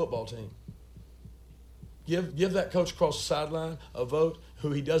had a good football team. Give that coach across the sideline a vote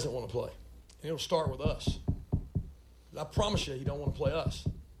who he doesn't want to play. And it'll start with us. I promise you he don't want to play us.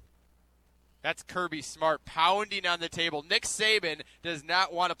 That's Kirby Smart pounding on the table. Nick Saban does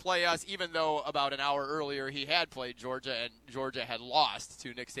not want to play us, even though about an hour earlier he had played Georgia, and Georgia had lost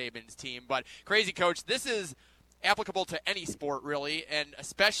to Nick Saban's team. But, Crazy Coach, this is applicable to any sport, really, and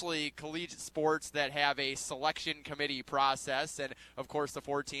especially collegiate sports that have a selection committee process. And, of course, the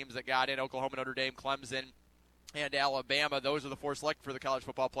 4 teams that got in, Oklahoma, Notre Dame, Clemson, and Alabama, those are the 4 selected for the college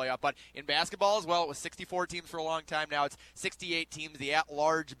football playoff. But in basketball as well, it was 64 teams for a long time. Now it's 68 teams, the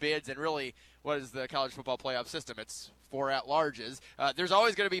at-large bids, and really, what is the college football playoff system? It's 4 at-larges. There's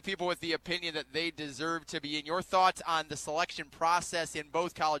always going to be people with the opinion that they deserve to be in. Your thoughts on the selection process in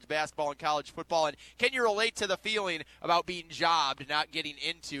both college basketball and college football, and can you relate to the feeling about being jobbed, not getting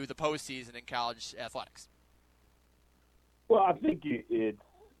into the postseason in college athletics? Well, I think it's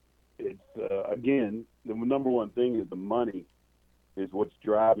again, the number one thing is the money is what's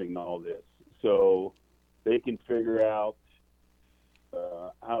driving all this. So they can figure out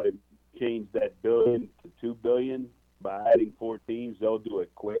how to change that $1 billion to $2 billion by adding 4 teams. They'll do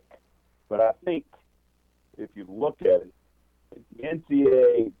it quick. But I think if you look at it, the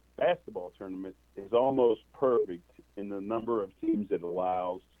NCAA basketball tournament is almost perfect in the number of teams it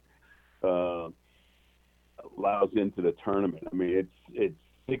allows into the tournament. I mean, it's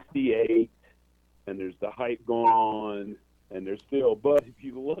 68, and there's the hype going on, and there's still. But if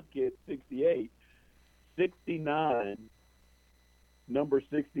you look at 68, 69, number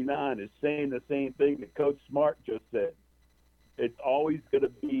 69 is saying the same thing that Coach Smart just said. It's always going to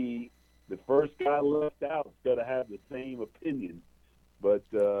be the first guy left out is going to have the same opinion. But,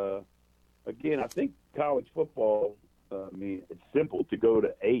 again, I think college football, it's simple to go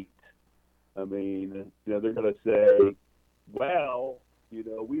to 8. I mean, they're going to say, well,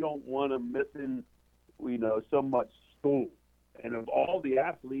 we don't want them missing, so much school. And of all the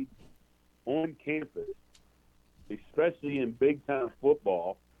athletes on campus, especially in big-time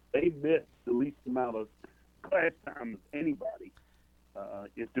football, they miss the least amount of class time of anybody.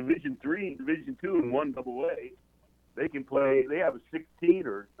 It's Division III and Division II and 1AA. They can play. They have a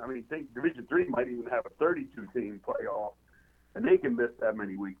 16 think Division III might even have a 32-team playoff, and they can miss that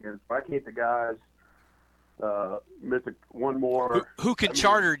many weekends. Why can't the guys miss one more? Who can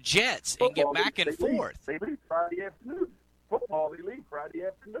charter jets and get back and forth? They leave Friday afternoon. football, they leave Friday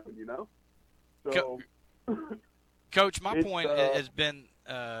afternoon, you know? So, Coach, my point has been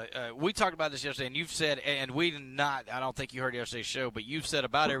we talked about this yesterday, and you've said, and we did not, I don't think you heard yesterday's show, but you've said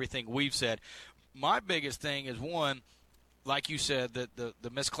about everything we've said. My biggest thing is, one, like you said, that the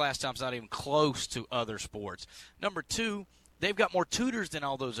missed class time's not even close to other sports. Number two, they've got more tutors than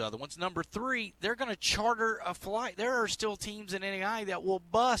all those other ones. Number three, they're going to charter a flight. There are still teams in NAI that will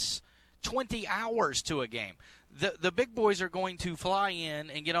bus 20 hours to a game. The big boys are going to fly in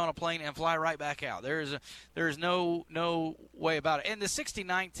and get on a plane and fly right back out. There is no way about it. And the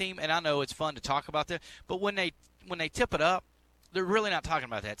 69th team, and I know it's fun to talk about that, but when they tip it up, they're really not talking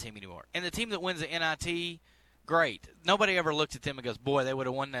about that team anymore. And the team that wins the NIT, great. Nobody ever looked at them and goes, boy, they would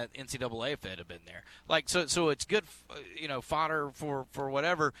have won that NCAA if it had been there. Like, so it's good, fodder for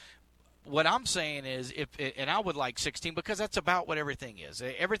whatever. What I'm saying is, and I would like 16 because that's about what everything is.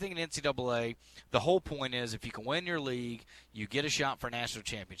 Everything in NCAA, the whole point is if you can win your league, you get a shot for a national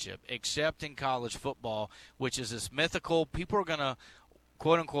championship, except in college football, which is this mythical, people are going to,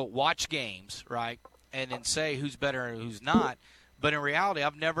 quote-unquote, watch games, right, and then say who's better and who's not. But in reality,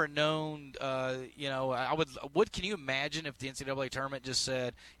 I've never known, can you imagine if the NCAA tournament just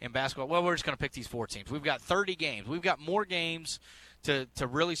said in basketball, well, we're just going to pick these 4 teams. We've got 30 games. We've got more games to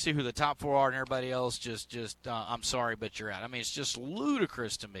really see who the top 4 are, and everybody else just I'm sorry, but you're out. I mean, it's just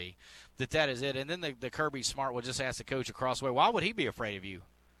ludicrous to me that is it. And then the Kirby Smart will just ask the coach across the way, why would he be afraid of you?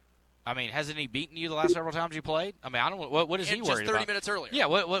 I mean, hasn't he beaten you the last several times you played? I mean, I don't. What is he worried about? Just 30 minutes earlier. Yeah,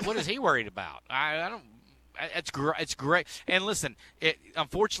 what is he worried about? I don't. It's great. And listen,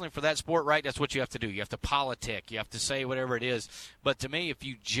 unfortunately for that sport, right, that's what you have to do. You have to politic. You have to say whatever it is. But to me, if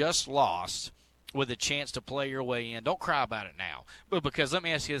you just lost with a chance to play your way in, don't cry about it now. But because let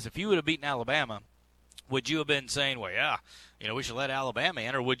me ask you this, if you would have beaten Alabama, would you have been saying, well, yeah, we should let Alabama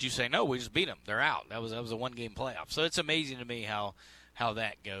in, or would you say, no, we just beat them, they're out? That was a one-game playoff. So it's amazing to me how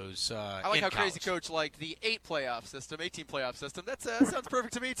that goes. I like how college. Crazy Coach liked the 18 playoff system. That sounds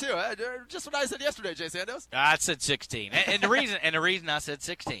perfect to me too. Just what I said yesterday, Jay Sandos. I said 16, and the reason I said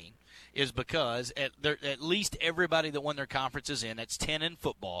 16 is because at least everybody that won their conference is in. That's 10 in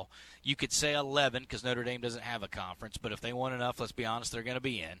football. You could say 11 because Notre Dame doesn't have a conference, but if they won enough, let's be honest, they're going to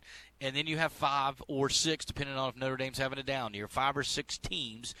be in. And then you have 5 or 6, depending on if Notre Dame's having a down year, 5 or 6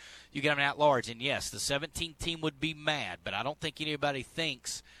 teams. You get them at-large. And, yes, the 17th team would be mad, but I don't think anybody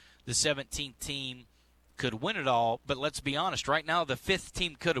thinks the 17th team could win it all. But let's be honest, right now the 5th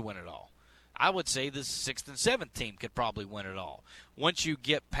team could have won it all. I would say the 6th and 7th team could probably win it all. Once you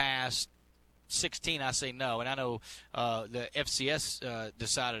get past 16, I say no. And I know the FCS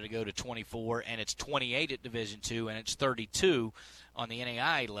decided to go to 24, and it's 28 at Division II, and it's 32 on the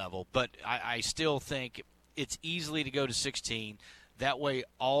NAIA level. But I still think it's easily to go to 16. That way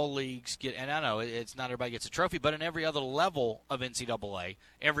all leagues get – and I know it's not everybody gets a trophy, but in every other level of NCAA,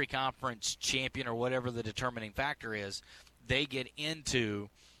 every conference champion or whatever the determining factor is, they get into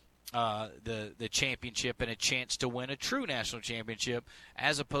 – the championship and a chance to win a true national championship,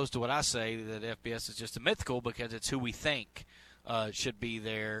 as opposed to what I say that FBS is just a mythical because it's who we think should be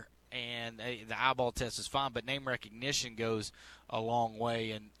there. And the eyeball test is fine, but name recognition goes a long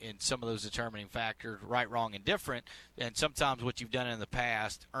way in some of those determining factors, right, wrong, and different. And sometimes what you've done in the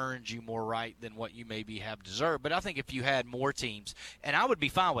past earns you more right than what you maybe have deserved. But I think if you had more teams, and I would be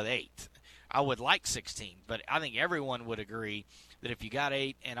fine with 8. I would like 16, but I think everyone would agree that if you got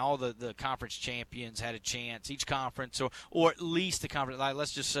 8 and all the conference champions had a chance, each conference, or at least the conference, like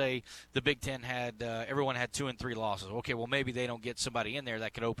let's just say the Big Ten had, everyone had 2 and 3 losses. Okay, well maybe they don't get somebody in there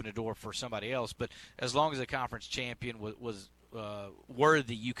that could open a door for somebody else, but as long as the conference champion was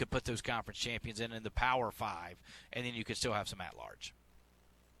worthy, you could put those conference champions in the Power 5, and then you could still have some at-large.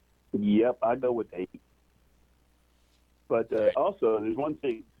 Yep, I go with 8. But also, there's one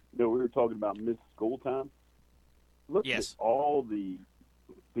thing. We were talking about missed school time. Look at all the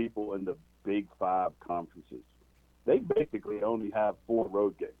people in the Big 5 conferences. They basically only have 4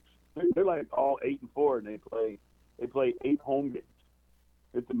 road games. They're like all 8-4, and they play 8 home games.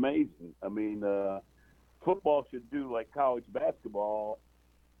 It's amazing. I mean, football should do like college basketball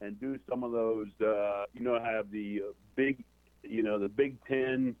and do some of those. Have the big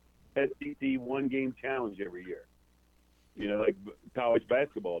Ten SEC 1-game challenge every year. Like college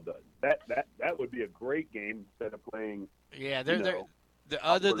basketball does. That would be a great game instead of playing. Yeah,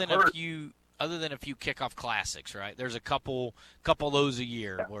 other than a few kickoff classics, right? There's a couple of those a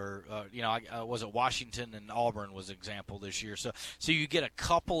year where was it Washington and Auburn was an example this year. So you get a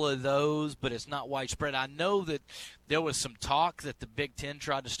couple of those, but it's not widespread. I know that there was some talk that the Big Ten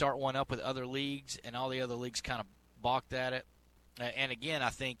tried to start one up with other leagues, and all the other leagues kind of balked at it. And again, I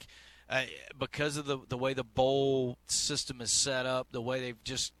think. because of the way the bowl system is set up, the way they've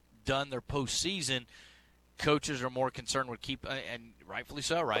just done their postseason, coaches are more concerned with and rightfully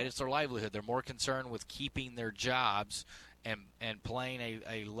so, right? It's their livelihood. They're more concerned with keeping their jobs and playing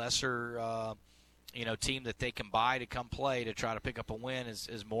a lesser team that they can buy to come play to try to pick up a win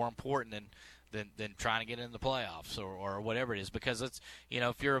is more important than trying to get in the playoffs or whatever it is. Because it's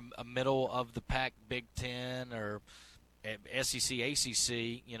if you're a middle of the pack Big Ten or SEC,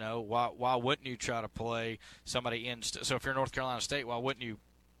 ACC, why wouldn't you try to play somebody in? So if you're North Carolina State, why wouldn't you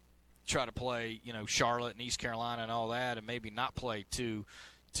try to play, Charlotte and East Carolina and all that, and maybe not play two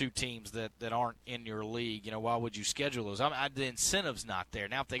teams that aren't in your league? Why would you schedule those? The incentive's not there.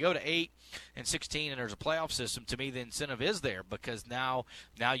 Now, if they go to 8 and 16 and there's a playoff system, to me the incentive is there because now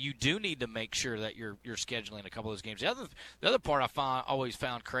you do need to make sure that you're scheduling a couple of those games. The other part I always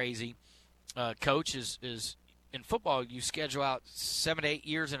found crazy, Coach, is in football you schedule out 7 to 8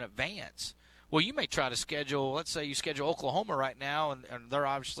 years in advance. Well, you may try to schedule, let's say you schedule Oklahoma right now, and they're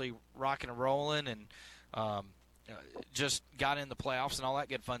obviously rocking and rolling and just got in the playoffs and all that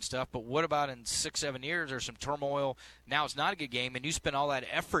good fun stuff. But what about in 6-7 years? There's some turmoil. Now it's not a good game, and you spend all that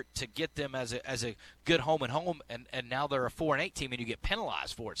effort to get them as a good home, and now they're a 4-8 team, and you get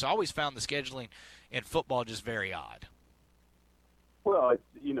penalized for it. So I always found the scheduling in football just very odd. Well, it's,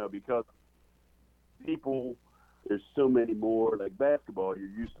 because people – there's so many more. Like basketball, you're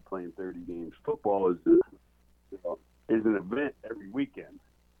used to playing 30 games. Football is an event every weekend.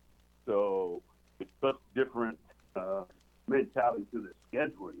 So it's such different mentality to the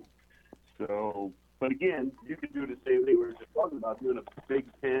scheduling. So, but again, you can do the same thing we were just talking about, doing a Big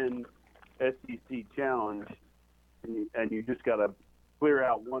Ten SEC challenge, and you just got to clear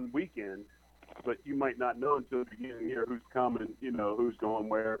out one weekend. But you might not know until the beginning of the year who's coming, who's going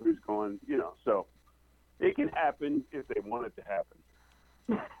where, who's going, so. It can happen if they want it to happen.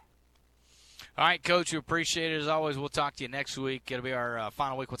 All right, Coach, we appreciate it as always. We'll talk to you next week. It'll be our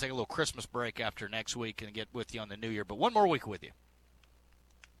final week. We'll take a little Christmas break after next week and get with you on the new year. But one more week with you.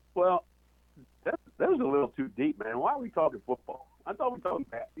 Well, that was a little too deep, man. Why are we talking football? I thought we were talking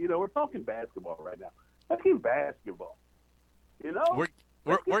we're talking basketball right now. Let's get basketball. We're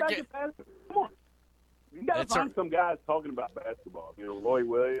getting basketball. Come on. You got to find some guys talking about basketball. Roy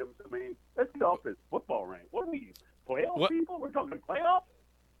Williams. I mean, let's get off his football rank. What are we, playoff people? We're talking playoffs?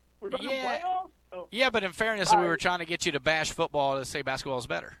 We're talking playoffs? Oh. Yeah, but in fairness, we were trying to get you to bash football to say basketball is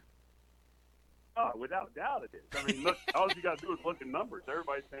better. Oh, without doubt it is. I mean, look, all you got to do is look at numbers.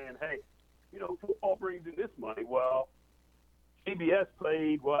 Everybody's saying, hey, football brings in this money. Well, CBS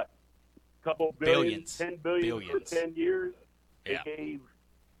paid, what, a couple billion, $10 billion for 10 years? Yeah.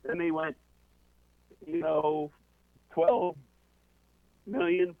 Then they went, $12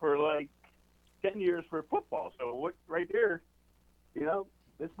 million for like 10 years for football. So what right there,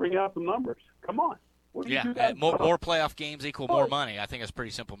 let's bring out some numbers. Come on. More playoff games equal more money. I think it's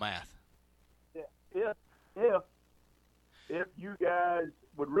pretty simple math. Yeah. If you guys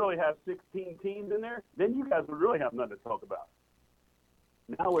would really have 16 teams in there, then you guys would really have nothing to talk about.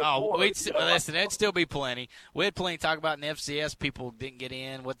 Listen, it'd still be plenty. We had plenty to talk about in the FCS. People didn't get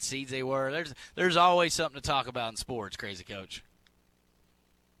in, what seeds they were. There's always something to talk about in sports, Crazy Coach.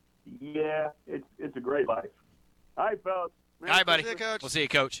 Yeah, it's a great life. All right, fellas. All right, buddy. We'll see you,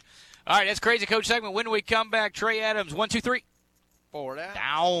 Coach. All right, that's Crazy Coach segment. When we come back, Trey Adams, 1, 2, 3. Forward out.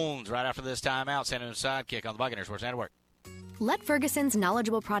 Downs right after this timeout. San Antonio Sidekick on the Buccaneers Sports Network. Let Ferguson's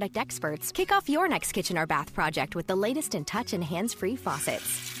knowledgeable product experts kick off your next kitchen or bath project with the latest in touch and hands-free faucets,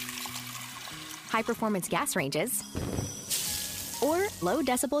 high-performance gas ranges, or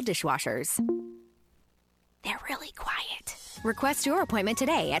low-decibel dishwashers. They're really quiet. Request your appointment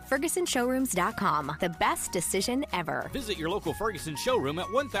today at FergusonShowrooms.com. The best decision ever. Visit your local Ferguson showroom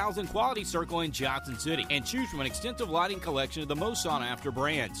at 1000 Quality Circle in Johnson City and choose from an extensive lighting collection of the most sought-after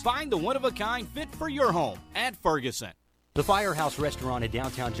brands. Find the one-of-a-kind fit for your home at Ferguson. The Firehouse Restaurant in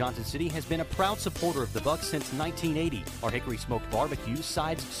downtown Johnson City has been a proud supporter of the Bucs since 1980. Our hickory smoked barbecue,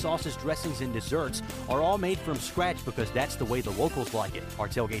 sides, sauces, dressings, and desserts are all made from scratch because that's the way the locals like it. Our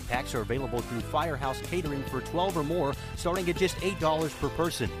tailgate packs are available through Firehouse Catering for 12 or more, starting at just $8 per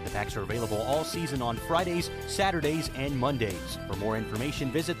person. The packs are available all season on Fridays, Saturdays, and Mondays. For more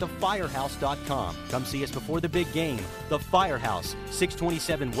information, visit thefirehouse.com. Come see us before the big game. The Firehouse,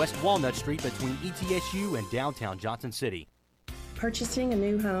 627 West Walnut Street between ETSU and downtown Johnson City. Purchasing a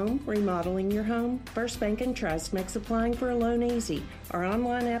new home, remodeling your home? First Bank & Trust makes applying for a loan easy. Our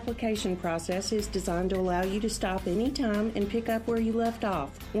online application process is designed to allow you to stop anytime and pick up where you left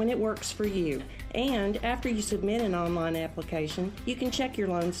off when it works for you. And after you submit an online application, you can check your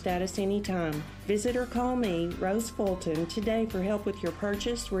loan status anytime. Visit or call me, Rose Fulton, today for help with your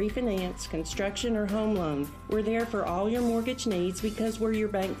purchase, refinance, construction, or home loan. We're there for all your mortgage needs because we're your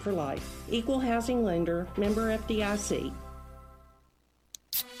bank for life. Equal housing lender, member FDIC.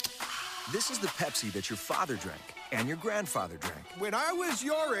 This is the Pepsi that your father drank and your grandfather drank. When I was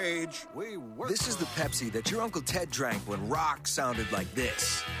your age, we were. This is the Pepsi that your Uncle Ted drank when rock sounded like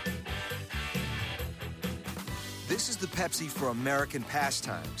this. This is the Pepsi for American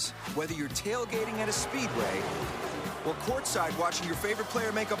pastimes. Whether you're tailgating at a speedway or courtside watching your favorite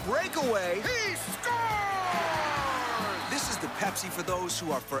player make a breakaway, he scores! This is the Pepsi for those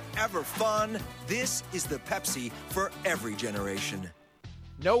who are forever fun. This is the Pepsi for every generation.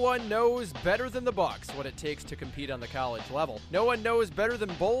 No one knows better than the Bucks what it takes to compete on the college level. No one knows better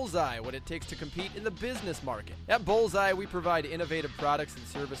than Bullseye what it takes to compete in the business market. At Bullseye, we provide innovative products and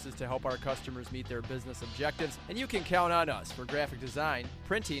services to help our customers meet their business objectives, and you can count on us for graphic design,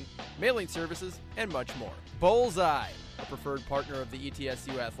 printing, mailing services, and much more. Bullseye, a preferred partner of the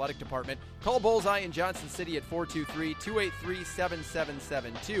ETSU Athletic Department. Call Bullseye in Johnson City at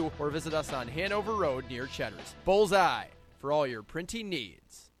 423-283-7772 or visit us on Hanover Road near Cheddar's. Bullseye, for all your printing needs.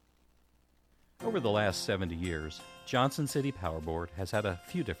 Over the last 70 years, Johnson City Power Board has had a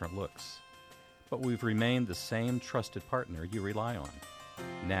few different looks, but we've remained the same trusted partner you rely on.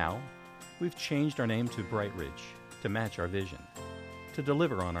 Now, we've changed our name to Bright Ridge to match our vision, to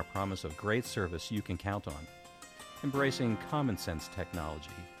deliver on our promise of great service you can count on, embracing common sense technology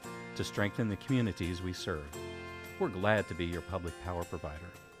to strengthen the communities we serve. We're glad to be your public power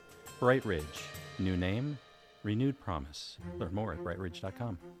provider. Bright Ridge, new name, renewed promise. Learn more at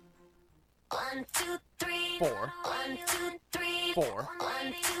brightridge.com. 1, 2, 3, 4. 1, 2, 3, 4. 1,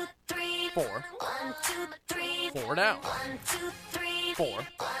 2, 3, 4. 1, 2, 3, 4 down. 1, 2, 3, 4. 1,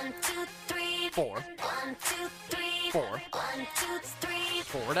 2, 3, 4. 1, 2, 3, 4. 1, 2, 3,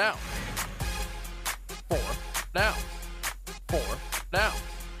 4 down. 4 down. 4 down.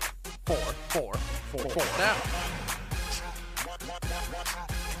 4, 4, 4, 4 down.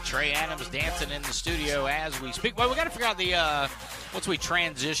 Trey Adams dancing in the studio as we speak. Well, we got to figure out the once we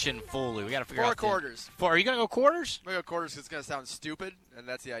transition fully. We got to figure out 4 quarters. Are you going to go quarters? I'm going to go quarters because it's going to sound stupid, and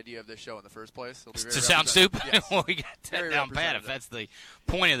that's the idea of this show in the first place. It'll be very to sound stupid? Yes. Well, we got that down pat if that's the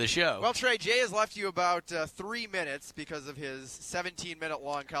point of the show. Well, Trey, Jay has left you about 3 minutes because of his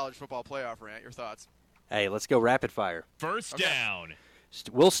 17-minute-long college football playoff rant. Your thoughts? Hey, let's go rapid fire. First down.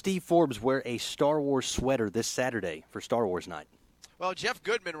 Will Steve Forbes wear a Star Wars sweater this Saturday for Star Wars night? Well, Jeff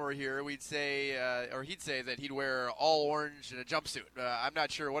Goodman were here, we'd say, or he'd say that he'd wear all orange and a jumpsuit. I'm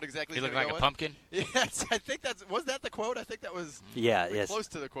not sure what exactly. He he's looked like a pumpkin. Yes, I think was that the quote? I think that was close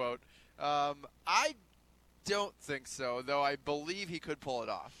to the quote. I don't think so, though. I believe he could pull it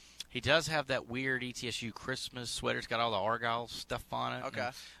off. He does have that weird ETSU Christmas sweater. It's got all the Argyle stuff on it. Okay.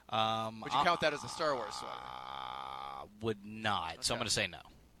 And, would you count that as a Star Wars sweater? Would not. Okay. So I'm going to say no.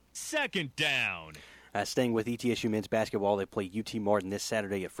 Second down. Staying with ETSU men's basketball, they play UT Martin this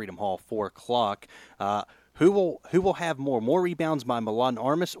Saturday at Freedom Hall, 4 o'clock. Who will have more rebounds by Mladen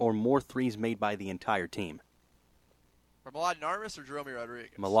Armas or more threes made by the entire team? For Mladen Armas or Jerome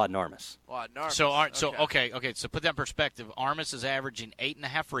Rodriguez? Mladen Armas. Mladen Armas. So put that in perspective. Armas is averaging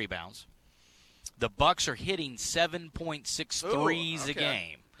 8.5 rebounds. The Bucks are hitting 7.6 threes a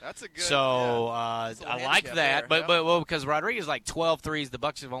game. That's a good. So I like that, but because Rodriguez is like 12 threes, the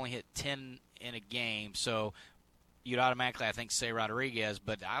Bucks have only hit 10 in a game, so you'd automatically, I think, say Rodriguez,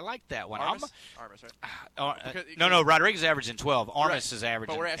 but I like that one. Armas, right? No, Rodriguez is averaging 12. Armas right. is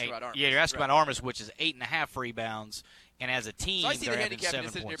averaging but we're asking 8. about Armas. Yeah, you're asking about Armas, which is 8.5 rebounds, and as a team, so I see they're the having handicap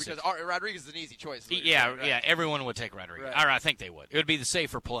decision here 7.6. because Rodriguez is an easy choice. Yeah, everyone would take Rodriguez. Right. Or I think they would. It would be the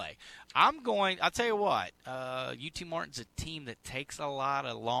safer play. I'll tell you what, UT Martin's a team that takes a lot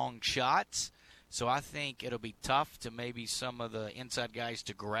of long shots. So I think it'll be tough to maybe some of the inside guys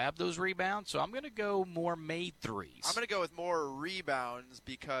to grab those rebounds. So I'm going to go more made threes. I'm going to go with more rebounds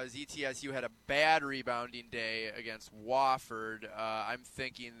because ETSU had a bad rebounding day against Wofford. I'm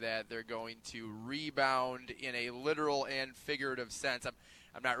thinking that they're going to rebound in a literal and figurative sense.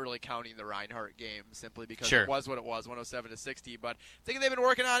 I'm not really counting the Reinhardt game simply because it was what it was, 107-60. But thinking they've been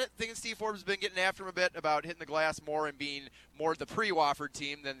working on it, thinking Steve Forbes has been getting after him a bit about hitting the glass more and being more the pre-Wofford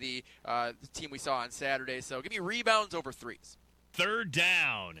team than the team we saw on Saturday. So give me rebounds over threes. Third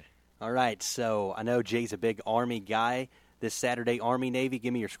down. All right, so I know Jay's a big Army guy. This Saturday, Army-Navy,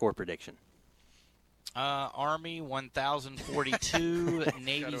 give me your score prediction. Army 1,042,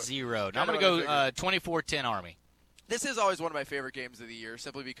 Navy 0. Now I'm going to go 24-10 Army. This is always one of my favorite games of the year,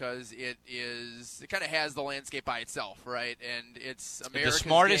 simply because it kind of has the landscape by itself, right? And it's America's The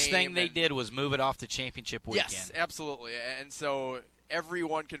smartest game, thing they did was move it off the championship weekend. Yes, absolutely. And so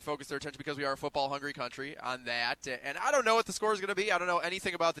everyone can focus their attention, because we are a football-hungry country, on that. And I don't know what the score is going to be. I don't know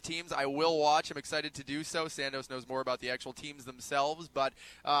anything about the teams. I will watch. I'm excited to do so. Sandos knows more about the actual teams themselves. But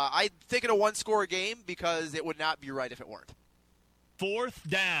I think it a one-score game, because it would not be right if it weren't. 4th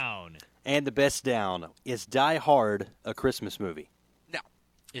down. And the best down. Is Die Hard a Christmas movie? No.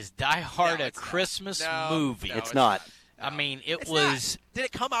 Is Die Hard a Christmas movie? No, it's not. I mean, it It's was. not. Did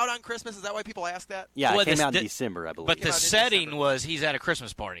it come out on Christmas? Is that why people ask that? Yeah, Well, it came this- out in the- December, I believe. But the setting was he's at a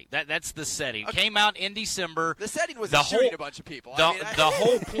Christmas party. That's the setting. Okay. Came out in December. The setting was the shooting whole- a bunch of people. The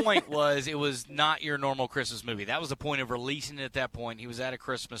whole point was it was not your normal Christmas movie. That was the point of releasing it at that point. He was at a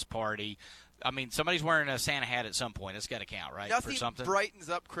Christmas party. I mean, somebody's wearing a Santa hat at some point. It's got to count, right? Nothing for something. brightens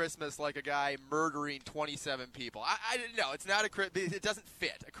up Christmas like a guy murdering 27 people. I no, it's not it doesn't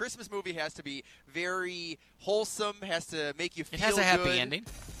fit. A Christmas movie has to be very wholesome, has to make you feel It has a happy good. ending.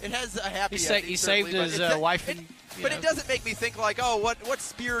 It has a happy He ending. saved certainly, his but wife and. But it doesn't make me think like, oh, what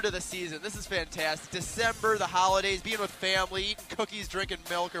spirit of the season? This is fantastic. December, the holidays, being with family, eating cookies, drinking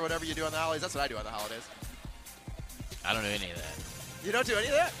milk, or whatever you do on the holidays. That's what I do on the holidays. I don't do any of that. You don't do any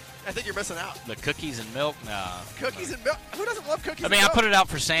of that? I think you're missing out. The cookies and milk, no. Cookies and milk? Who doesn't love cookies I and mean, I milk? put it out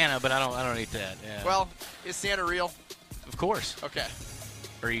for Santa, but I don't eat that. Yeah. Well, is Santa real? Of course. Okay.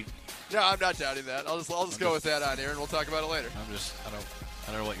 Or you, No, I'm not doubting that. I'll just go with that on air, and we'll talk about it later.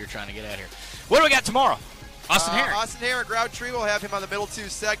 I don't know what you're trying to get at here. What do we got tomorrow? Austin Herring. Austin Herring, Grouchy. We'll have him on the middle two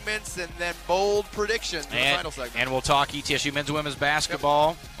segments, and then bold predictions in the final segment. And we'll talk ETSU men's and women's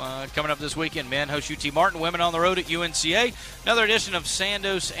basketball coming up this weekend. Men host UT Martin, women on the road at UNCA. Another edition of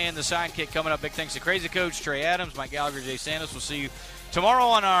Sandos and the Sidekick coming up. Big thanks to Crazy Coach Trey Adams, Mike Gallagher, Jay Sandos. We'll see you tomorrow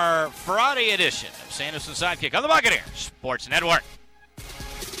on our Friday edition of Sandos and Sidekick on the Buccaneers Sports Network.